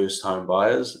people first home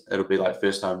buyers, it'll be like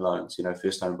first home loans,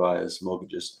 first home buyers,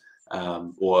 mortgages,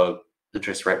 or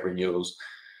interest rate renewals.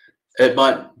 It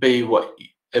might be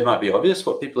obvious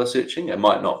what people are searching. It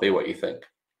might not be what you think.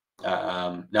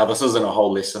 Now, this isn't a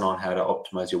whole lesson on how to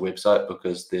optimize your website,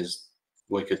 because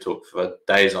we could talk for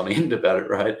days on end about it,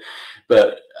 right?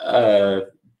 But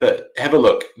have a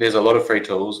look. There's a lot of free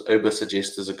tools.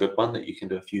 Ubersuggest is a good one that you can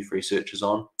do a few free searches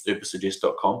on,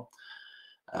 ubersuggest.com.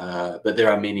 But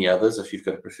there are many others if you've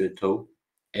got a preferred tool.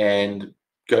 And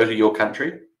go to your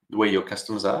country where your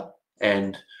customers are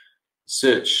and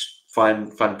search,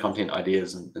 find fun content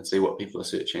ideas and see what people are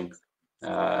searching.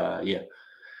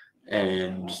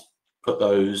 And put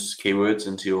those keywords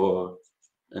into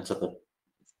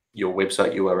your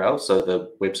website URL. So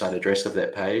the website address of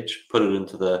that page, put it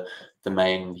into the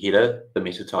main header, the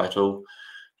meta title,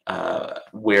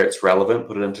 where it's relevant,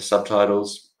 put it into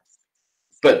subtitles.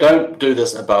 But don't do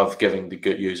this above giving the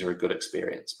good user a good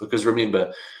experience, because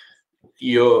remember,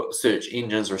 your search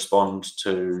engines respond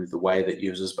to the way that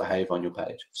users behave on your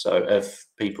page. So if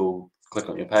people click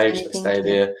on your page, they stay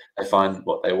there, they find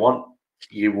what they want,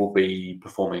 you will be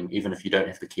performing even if you don't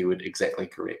have the keyword exactly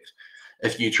correct.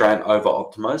 If you try and over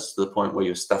optimize to the point where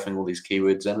you're stuffing all these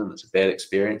keywords in and it's a bad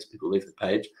experience, people leave the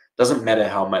page, doesn't matter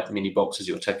how many boxes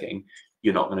you're ticking,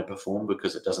 you're not going to perform,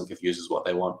 because it doesn't give users what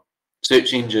they want.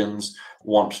 Search engines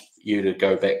want you to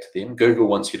go back to them. Google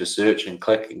wants you to search and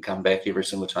click and come back every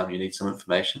single time you need some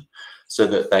information, so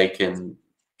that they can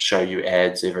show you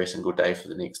ads every single day for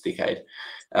the next decade.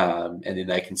 And then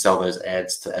they can sell those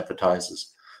ads to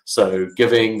advertisers. So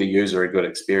giving the user a good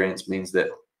experience means that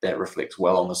reflects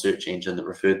well on the search engine that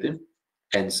referred them.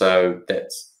 And so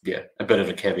that's, a bit of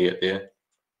a caveat there.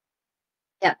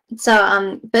 Yeah.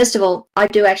 So first of all, I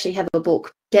do actually have a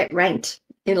book, Get Ranked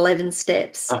in 11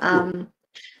 Steps.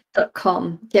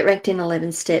 .com. Get Ranked in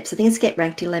 11 Steps. I think it's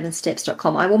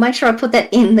getranked11steps.com. I will make sure I put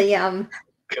that in the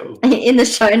Cool. in the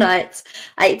show notes.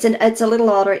 It's a little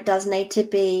older. It does need to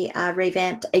be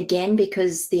revamped again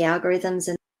because the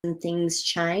algorithms and things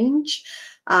change.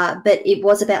 But it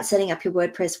was about setting up your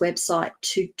WordPress website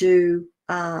to do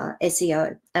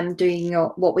SEO and doing your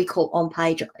what we call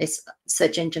on-page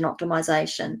search engine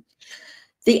optimization.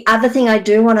 The other thing I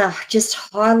do want to just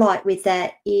highlight with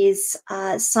that is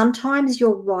sometimes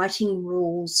your writing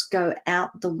rules go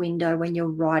out the window when you're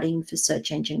writing for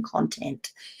search engine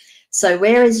content. So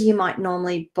whereas you might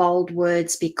normally bold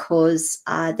words because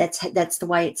that's the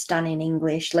way it's done in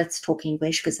English, let's talk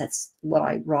English because that's what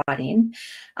I write in.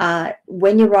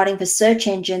 When you're writing for search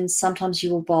engines, sometimes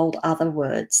you will bold other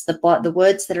words. The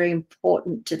words that are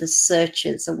important to the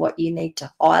searchers are what you need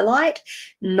to highlight,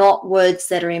 not words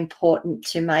that are important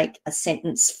to make a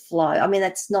sentence flow. I mean,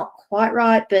 that's not quite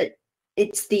right, but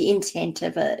it's the intent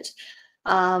of it.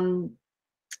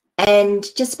 And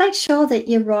just make sure that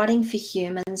you're writing for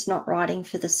humans, not writing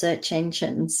for the search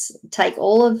engines. Take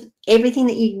all of everything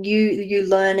that you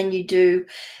learn and you do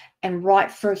and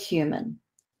write for a human.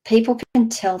 People can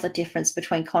tell the difference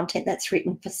between content that's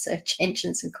written for search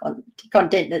engines and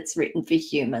content that's written for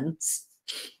humans.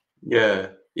 Yeah,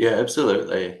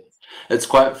 absolutely. It's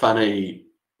quite funny.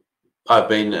 I've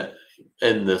been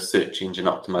in the search engine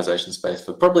optimization space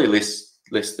for probably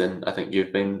less than I think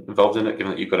you've been involved in it,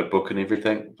 given that you've got a book and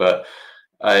everything. But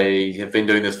I have been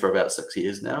doing this for about 6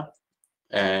 years now,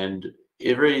 and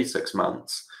every 6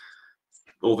 months,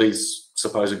 all these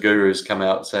supposed gurus come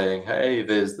out saying, "Hey,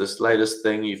 there's this latest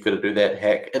thing. You've got to do that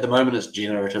hack." At the moment, it's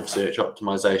generative search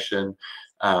optimization,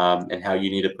 and how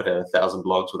you need to put out 1,000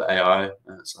 blogs with AI.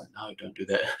 And it's like, no, don't do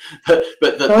that.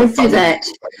 but Don't do that.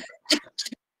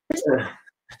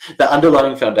 The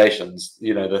underlying foundations,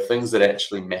 the things that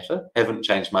actually matter, haven't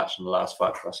changed much in the last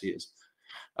 5+ years.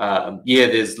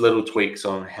 There's little tweaks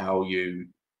on how you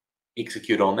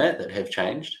execute on that have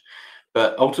changed,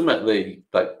 but ultimately,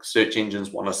 like, search engines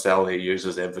want to sell their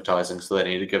users advertising, so they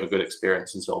need to give a good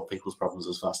experience and solve people's problems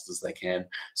as fast as they can,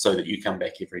 so that you come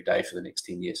back every day for the next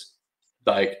 10 years.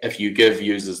 Like, if you give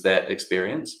users that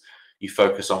experience, you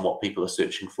focus on what people are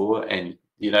searching for, and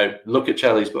look at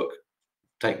Charly's book.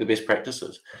 Take the best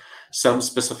practices. Some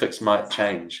specifics might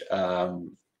change.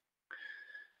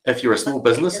 If you're a small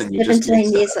business and you just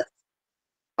 17 years,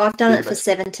 I've done it for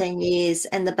 17 years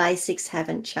and the basics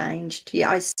haven't changed.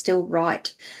 Yeah, I still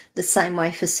write the same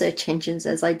way for search engines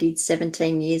as I did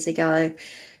 17 years ago,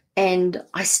 and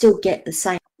I still get the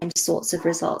same sorts of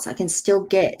results. I can still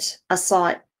get a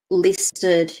site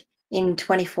listed in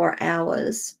 24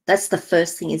 hours. That's the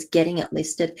first thing, is getting it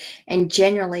listed, and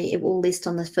generally it will list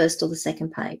on the first or the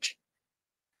second page.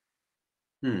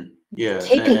 Yeah,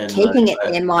 keeping it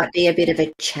there might be a bit of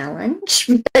a challenge,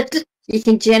 but you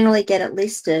can generally get it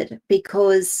listed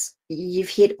because you've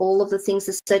hit all of the things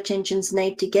the search engines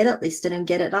need to get it listed and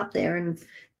get it up there and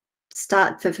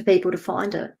start for people to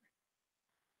find it.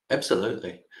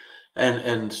 Absolutely.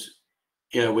 And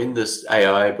when this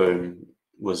AI boom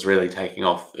was really taking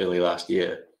off early last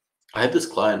year, I had this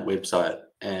client website,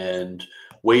 and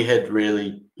we had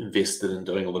really invested in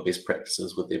doing all the best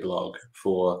practices with their blog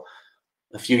for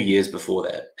a few years before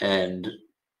that. And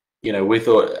we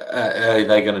thought, are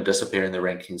they going to disappear in the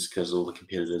rankings because all the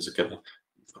competitors are going to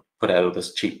put out all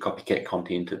this cheap copycat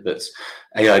content that's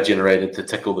AI generated to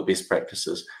tick all the best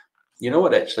practices?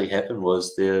 What actually happened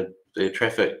was their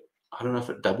traffic, I don't know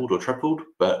if it doubled or tripled,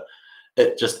 but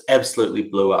it just absolutely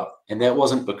blew up. And that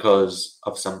wasn't because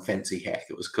of some fancy hack.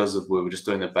 It was because we were just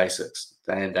doing the basics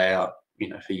day in, day out,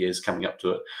 for years coming up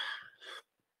to it.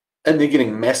 And they're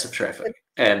getting massive traffic.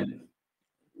 And,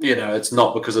 it's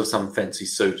not because of some fancy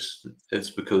suit.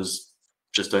 It's because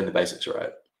just doing the basics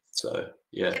right. So,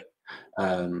 yeah.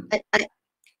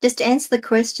 Just answer the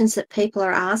questions that people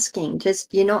are asking.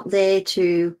 Just, you're not there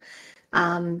to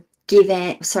you're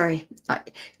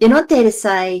not there to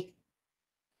say,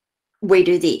 we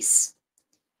do this.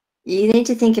 You need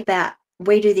to think about,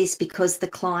 we do this because the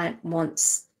client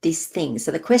wants this thing. So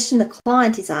the question the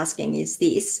client is asking is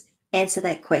this, answer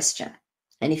that question.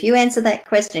 And if you answer that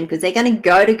question, because they're going to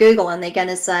go to Google and they're going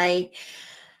to say,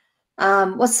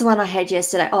 what's the one I had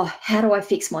yesterday? Oh, how do I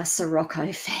fix my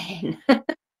Sirocco fan?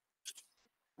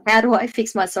 How do I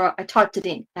fix my Sirocco? I typed it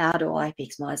in, how do I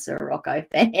fix my Sirocco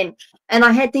fan? And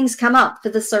I had things come up for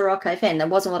the Sirocco fan. That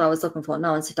wasn't what I was looking for.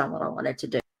 No one's done what I wanted to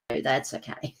do. That's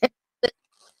okay.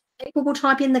 People will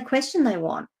type in the question they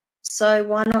want. So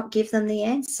why not give them the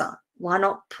answer? Why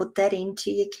not put that into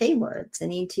your keywords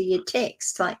and into your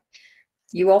text? Like,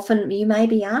 you may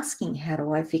be asking, how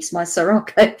do I fix my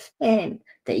Sirocco fan?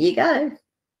 There you go.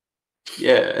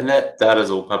 Yeah, and that is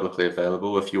all publicly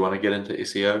available if you want to get into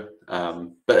SEO.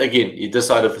 But again, you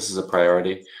decide if this is a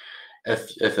priority.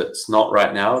 If it's not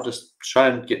right now, just try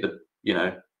and get the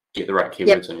right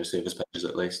keywords on your service pages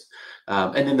at least.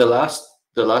 And then the last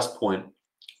point,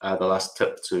 the last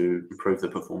tip to improve the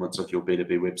performance of your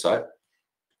B2B website.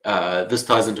 This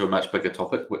ties into a much bigger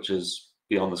topic, which is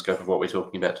beyond the scope of what we're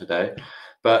talking about today.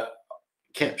 But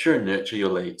capture and nurture your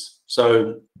leads.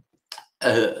 So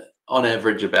on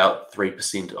average, about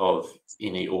 3% of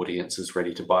any audience is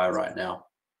ready to buy right now.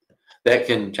 That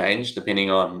can change depending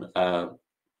on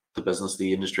the business,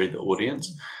 the industry, the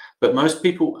audience, but most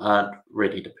people aren't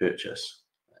ready to purchase.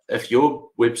 If your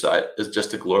website is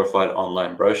just a glorified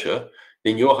online brochure,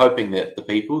 then you're hoping that the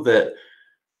people that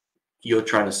you're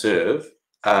trying to serve,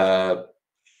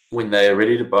 when they are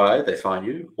ready to buy, they find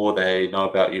you, or they know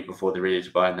about you before they're ready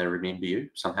to buy and they remember you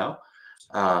somehow.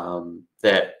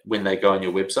 That when they go on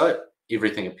your website,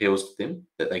 everything appeals to them,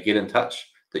 that they get in touch,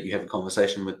 that you have a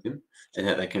conversation with them, and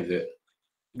that they convert.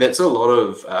 That's a lot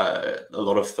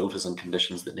of filters and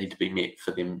conditions that need to be met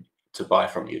for them to buy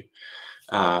from you.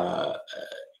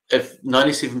 If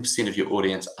 97% of your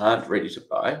audience aren't ready to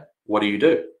buy, what do you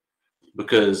do?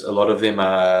 Because a lot of them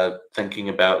are thinking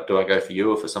about, do I go for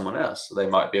you or for someone else? So they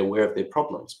might be aware of their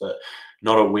problems, but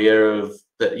not aware of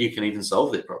that you can even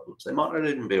solve their problems. They might not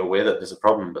even be aware that there's a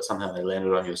problem, but somehow they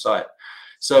landed on your site.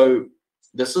 So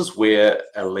this is where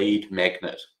a lead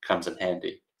magnet comes in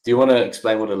handy. Do you want to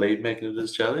explain what a lead magnet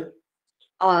is, Charlie?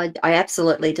 I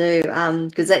absolutely do,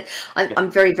 because I'm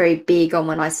very, very big on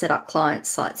when I set up client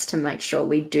sites to make sure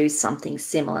we do something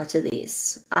similar to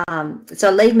this. So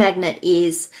a lead magnet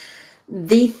is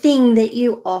the thing that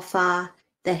you offer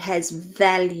that has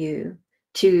value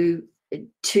to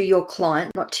your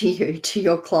client, not to you, to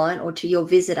your client or to your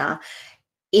visitor,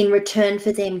 in return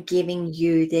for them giving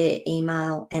you their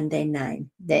email and their name,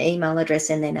 their email address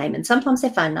and their name, and sometimes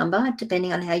their phone number,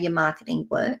 depending on how your marketing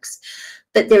works.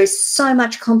 But there is so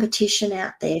much competition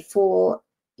out there for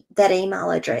that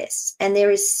email address, and there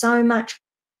is so much,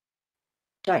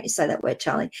 don't you say that word,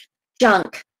 Charlie,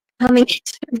 junk coming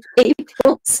into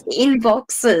people's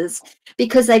inboxes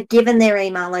because they've given their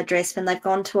email address when they've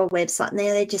gone to a website and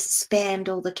they're just spammed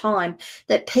all the time,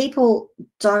 that people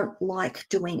don't like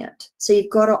doing it. So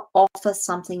you've got to offer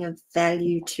something of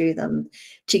value to them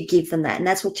to give them that. And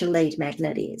that's what your lead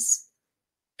magnet is.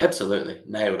 Absolutely.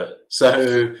 Nailed it.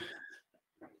 So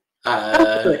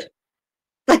there's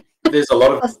a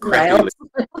lot of crappy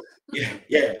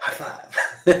high five.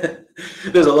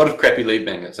 There's a lot of crappy lead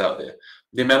magnets out there.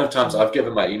 The amount of times I've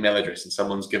given my email address and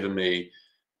someone's given me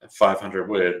a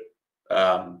 500-word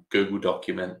Google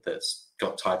document that's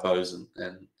got typos and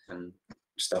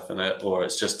stuff in it, or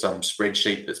it's just some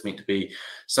spreadsheet that's meant to be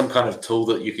some kind of tool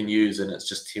that you can use and it's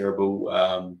just terrible,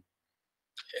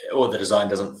 or the design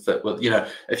doesn't fit with,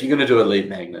 if you're going to do a lead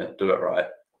magnet, do it right.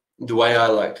 The way I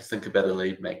like to think about a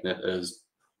lead magnet is,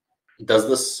 does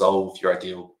this solve your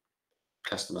ideal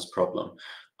customer's problem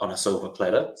on a silver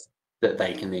platter that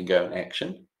they can then go and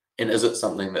action? And is it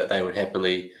something that they would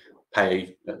happily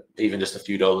pay even just a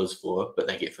few dollars for, but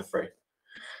they get for free?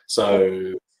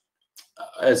 So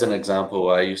as an example,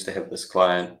 I used to have this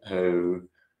client who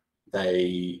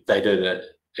they did an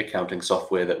accounting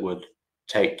software that would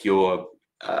take your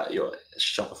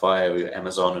Shopify or your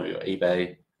Amazon or your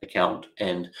eBay account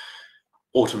and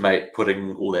automate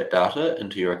putting all that data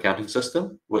into your accounting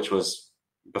system, which was,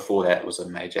 before that, was a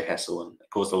major hassle and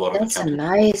caused a lot of accounting.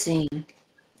 Amazing.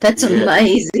 That's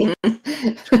amazing.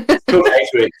 It's called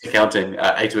A2X Accounting,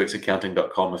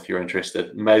 A2Xaccounting.com if you're interested.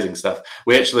 Amazing stuff.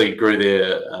 We actually grew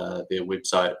their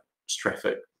website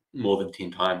traffic more than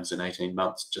 10 times in 18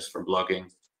 months just from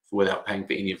blogging without paying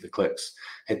for any of the clicks.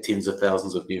 Had tens of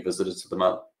thousands of new visitors to their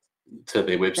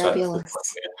website.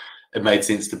 It made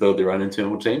sense to build their own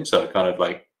internal team, so I kind of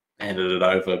like handed it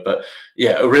over. But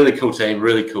yeah, a really cool team,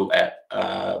 really cool app.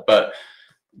 But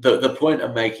the point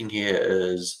I'm making here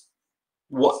is,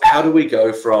 how do we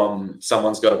go from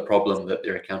someone's got a problem that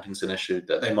their accounting's an issue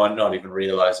that they might not even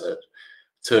realize it,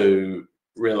 to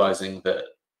realizing that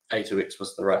A2X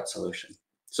was the right solution?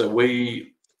 So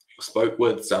we spoke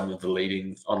with some of the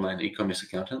leading online e-commerce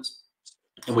accountants,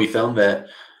 and we found that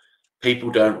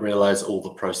people don't realize all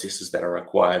the processes that are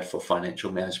required for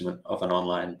financial management of an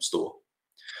online store.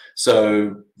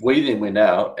 So we then went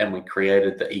out and we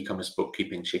created the e-commerce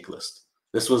bookkeeping checklist.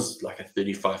 This was like a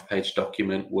 35-page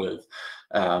document with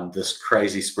this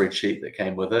crazy spreadsheet that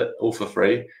came with it, all for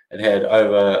free. It had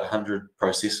over 100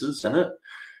 processes in it,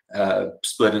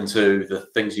 split into the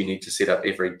things you need to set up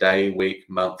every day, week,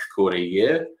 month, quarter,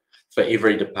 year, for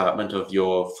every department of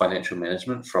your financial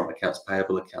management, from accounts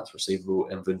payable, accounts receivable,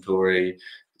 inventory,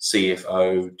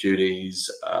 CFO, duties.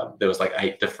 There was like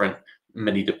 8 different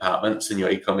mini departments in your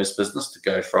e-commerce business to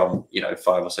go from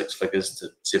 5 or 6 figures to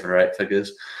 7 or 8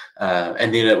 figures,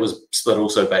 and then it was split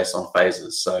also based on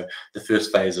phases. So the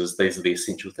first phase is these are the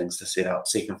essential things to set up,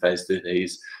 second phase do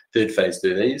these, third phase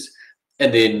do these,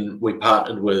 and then we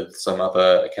partnered with some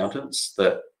other accountants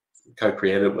that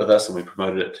co-created with us, and we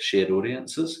promoted it to shared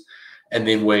audiences. And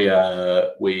then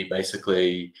we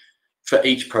basically, for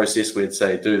each process, we'd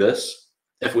say do this.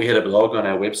 If we had a blog on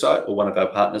our website or one of our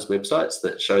partners' websites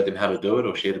that showed them how to do it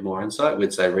or shared more insight,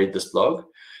 we'd say read this blog.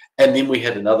 And then we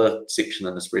had another section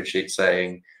in the spreadsheet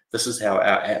saying this is how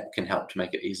our app can help to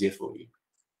make it easier for you.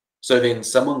 So then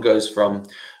someone goes from,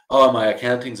 oh, my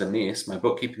accounting's a mess, my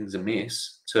bookkeeping's a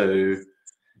mess, to,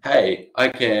 hey, I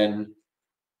can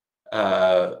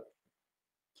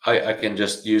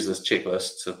just use this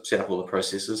checklist to set up all the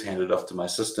processes, hand it off to my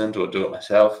assistant or do it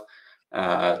myself,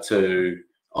 to,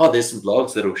 oh, there's some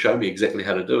blogs that'll show me exactly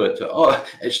how to do it, to, oh,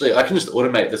 actually, I can just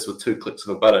automate this with 2 clicks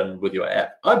of a button with your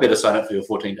app. I better sign up for your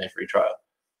 14-day free trial.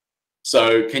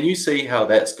 So can you see how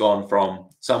that's gone from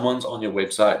someone's on your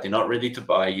website, they're not ready to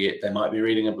buy yet, they might be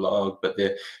reading a blog, but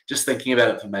they're just thinking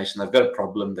about information, they've got a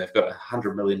problem, they've got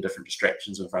 100 million different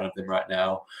distractions in front of them right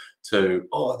now, to,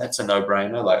 oh, that's a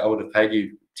no-brainer, like I would have paid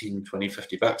you 10, 20,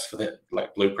 50 bucks for that,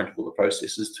 like blueprint of all the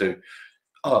processes, to,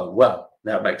 oh, well,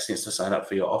 now it makes sense to sign up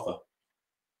for your offer.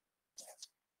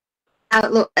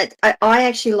 Look, I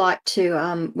actually like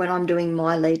to, when I'm doing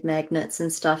my lead magnets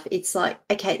and stuff, it's like,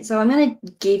 okay, so I'm going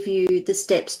to give you the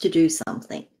steps to do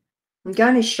something. I'm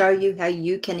going to show you how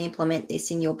you can implement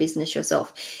this in your business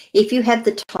yourself. If you have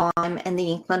the time and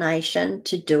the inclination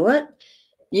to do it,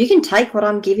 you can take what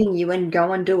I'm giving you and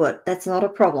go and do it. That's not a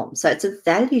problem. So it's of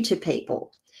value to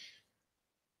people.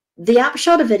 The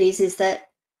upshot of it is that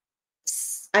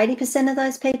 80% of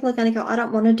those people are going to go, I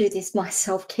don't want to do this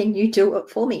myself. Can you do it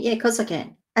for me? Yeah, of course I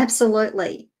can.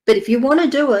 Absolutely. But if you want to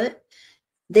do it,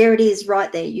 there it is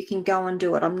right there. You can go and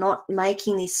do it. I'm not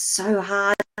making this so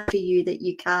hard for you that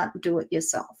you can't do it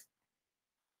yourself.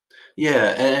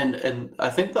 Yeah, and I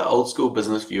think the old school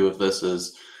business view of this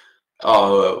is,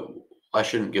 oh, I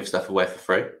shouldn't give stuff away for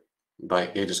free.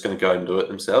 Like, they're just going to go and do it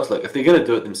themselves. Like, if they're going to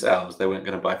do it themselves, they weren't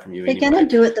going to buy from you anyway. They're going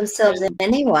to do it themselves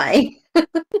anyway.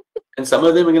 And some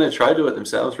of them are going to try to do it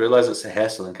themselves, realize it's a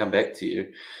hassle, and come back to you.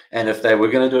 And if they were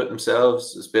going to do it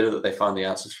themselves, it's better that they find the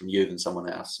answers from you than someone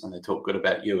else, and they talk good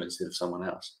about you instead of someone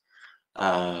else.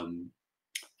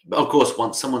 But of course,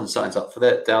 once someone signs up for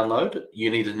that download,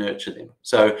 you need to nurture them.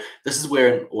 So this is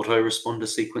where an autoresponder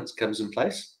sequence comes in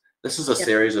place. This is a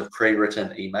series of pre-written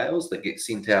emails that get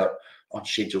sent out on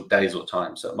scheduled days or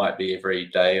times. So it might be every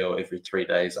day or every 3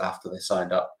 days after they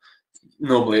signed up.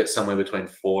 Normally it's somewhere between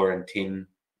 4 and 10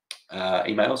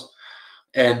 emails.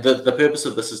 And the purpose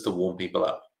of this is to warm people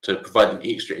up, to provide them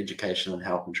extra education and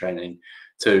help and training,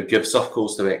 to give soft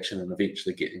calls to action and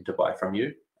eventually get them to buy from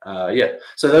you. Yeah,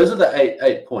 so those are the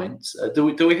eight points. Do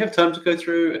we have time to go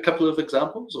through a couple of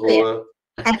examples? Or yeah.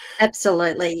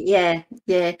 Absolutely, yeah.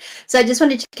 So I just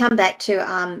wanted to come back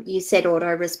to you said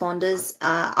autoresponders.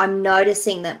 I'm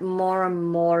noticing that more and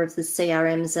more of the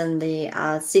CRMs and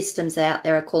the systems out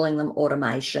there are calling them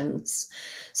automations.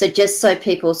 So just so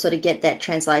people sort of get that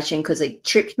translation, because it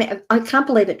tripped me. I can't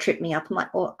believe it tripped me up. I'm like,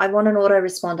 oh, I want an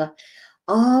autoresponder.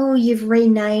 Oh, you've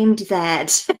renamed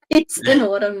that. It's an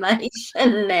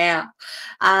automation now.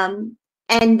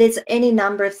 And there's any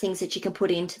number of things that you can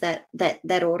put into that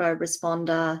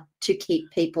autoresponder to keep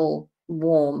people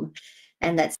warm.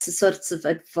 And that's the sorts of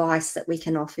advice that we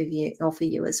can offer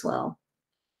you as well.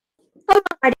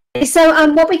 Alrighty.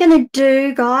 So what we're going to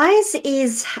do, guys,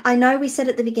 is, I know we said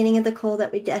at the beginning of the call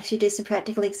that we'd actually do some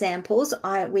practical examples.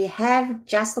 We have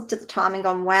just looked at the time and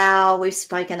gone, wow, we've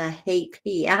spoken a heap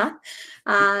here.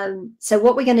 So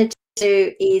what we're going to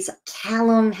do is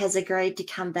Callum has agreed to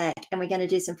come back and we're going to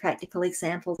do some practical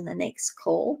examples in the next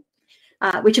call,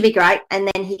 which will be great. And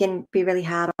then he can be really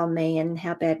hard on me and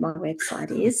how bad my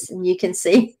website is. And you can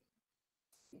see...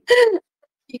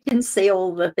 You can see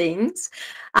all the things.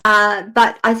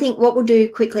 But I think what we'll do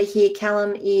quickly here,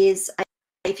 Callum, is,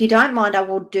 if you don't mind, I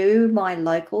will do my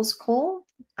locals call,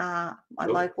 my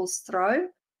locals throw.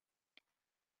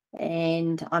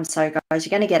 And I'm sorry, guys,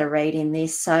 you're going to get a read in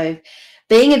this. So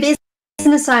being a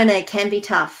business owner can be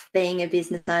tough. Being a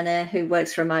business owner who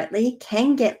works remotely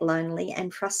can get lonely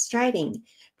and frustrating.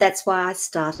 That's why I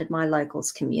started my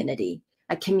locals community.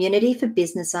 A community for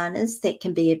business owners that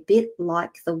can be a bit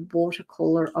like the water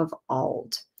cooler of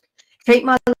old. Treat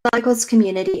my locals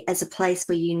community as a place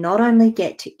where you not only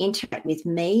get to interact with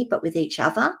me, but with each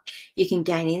other. You can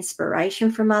gain inspiration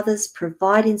from others,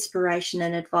 provide inspiration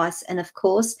and advice, and of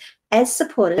course, as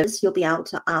supporters, you'll be able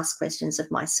to ask questions of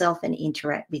myself and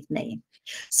interact with me.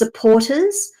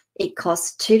 Supporters, it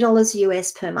costs $2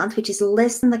 US per month, which is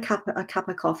less than a cup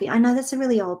of coffee. I know that's a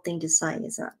really old thing to say,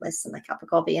 isn't it? Less than a cup of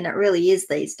coffee, and it really is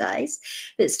these days.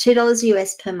 But it's $2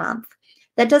 US per month.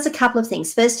 That does a couple of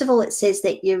things. First of all, it says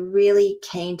that you're really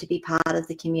keen to be part of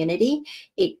the community.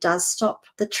 It does stop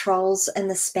the trolls and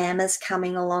the spammers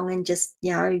coming along and just,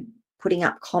 you know, putting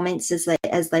up comments as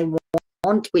they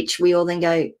want, which we all then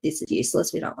go, this is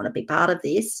useless, we don't want to be part of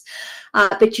this.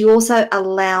 But you also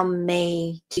allow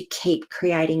me to keep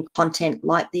creating content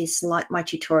like this, like my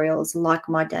tutorials, like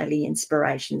my daily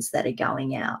inspirations that are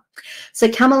going out. So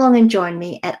come along and join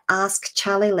me at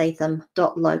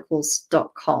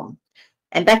askcharlyleetham.locals.com.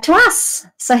 And back to us.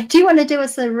 So do you want to do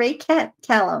us a recap,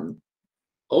 Callum?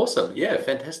 Awesome. Yeah,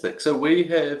 fantastic. So we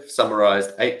have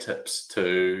summarized 8 tips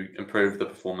to improve the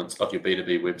performance of your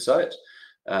B2B website,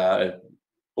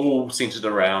 all centered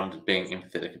around being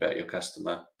empathetic about your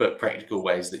customer, but practical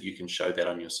ways that you can show that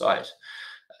on your site.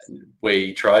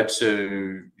 We tried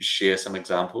to share some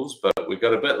examples, but we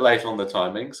got a bit late on the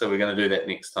timing, so we're going to do that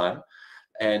next time.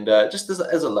 And just as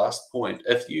a last point,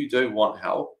 if you do want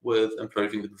help with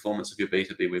improving the performance of your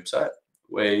B2B website,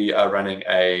 we are running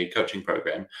a coaching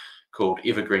program called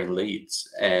Evergreen Leads.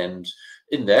 And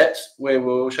in that, we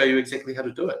will show you exactly how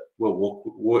to do it. We'll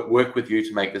work with you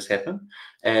to make this happen.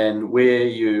 And where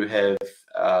you have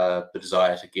the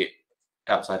desire to get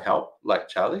outside help, like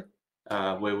Charly,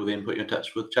 we will then put you in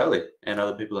touch with Charly and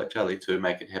other people like Charly to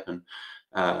make it happen.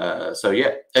 So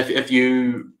yeah, if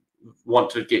you want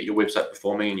to get your website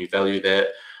performing and you value that,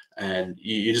 and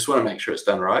you just want to make sure it's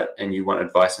done right, and you want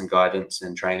advice and guidance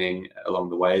and training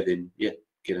along the way, then yeah,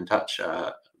 get in touch.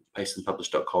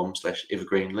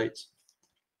 pasteandpublish.com/evergreenleads.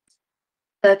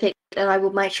 Perfect. And I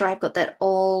will make sure I've got that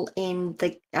all in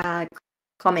the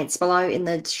comments below, in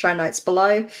the show notes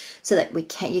below, so that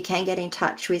you can get in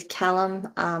touch with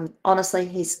Callum. Honestly,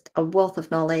 he's a wealth of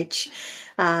knowledge.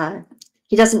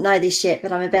 He doesn't know this yet,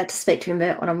 but I'm about to speak to him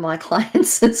about one of my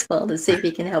clients as well to see if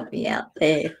he can help me out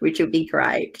there, which would be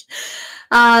great.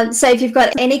 So if you've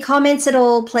got any comments at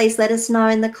all, please let us know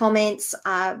in the comments.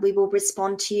 We will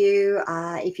respond to you.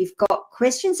 If you've got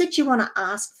questions that you want to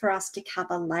ask for us to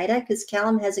cover later, because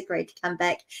Callum has agreed to come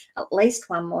back at least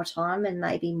one more time and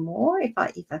maybe more if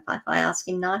I ask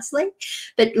him nicely.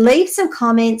 But leave some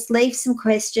comments, leave some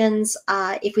questions.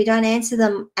 If we don't answer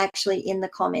them actually in the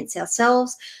comments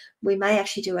ourselves, we may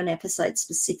actually do an episode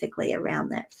specifically around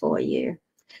that for you.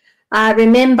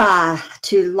 Remember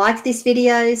to like this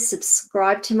video,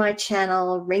 subscribe to my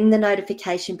channel, ring the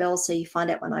notification bell so you find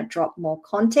out when I drop more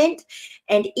content.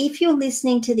 And if you're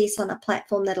listening to this on a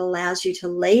platform that allows you to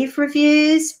leave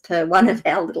reviews, per one of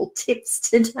our little tips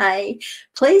today,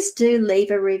 please do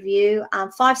leave a review.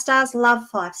 5 stars, love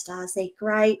 5 stars, they're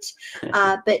great.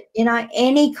 But you know,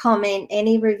 any comment,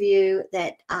 any review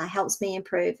that helps me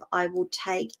improve, I will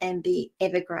take and be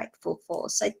ever grateful for.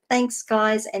 So thanks,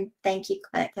 guys, and thank you,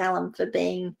 Callum, for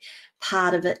being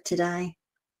part of it today.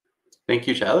 Thank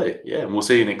you, Charly. Yeah, and we'll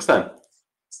see you next time.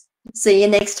 See you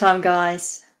next time,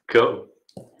 guys. Cool.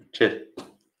 Cheers.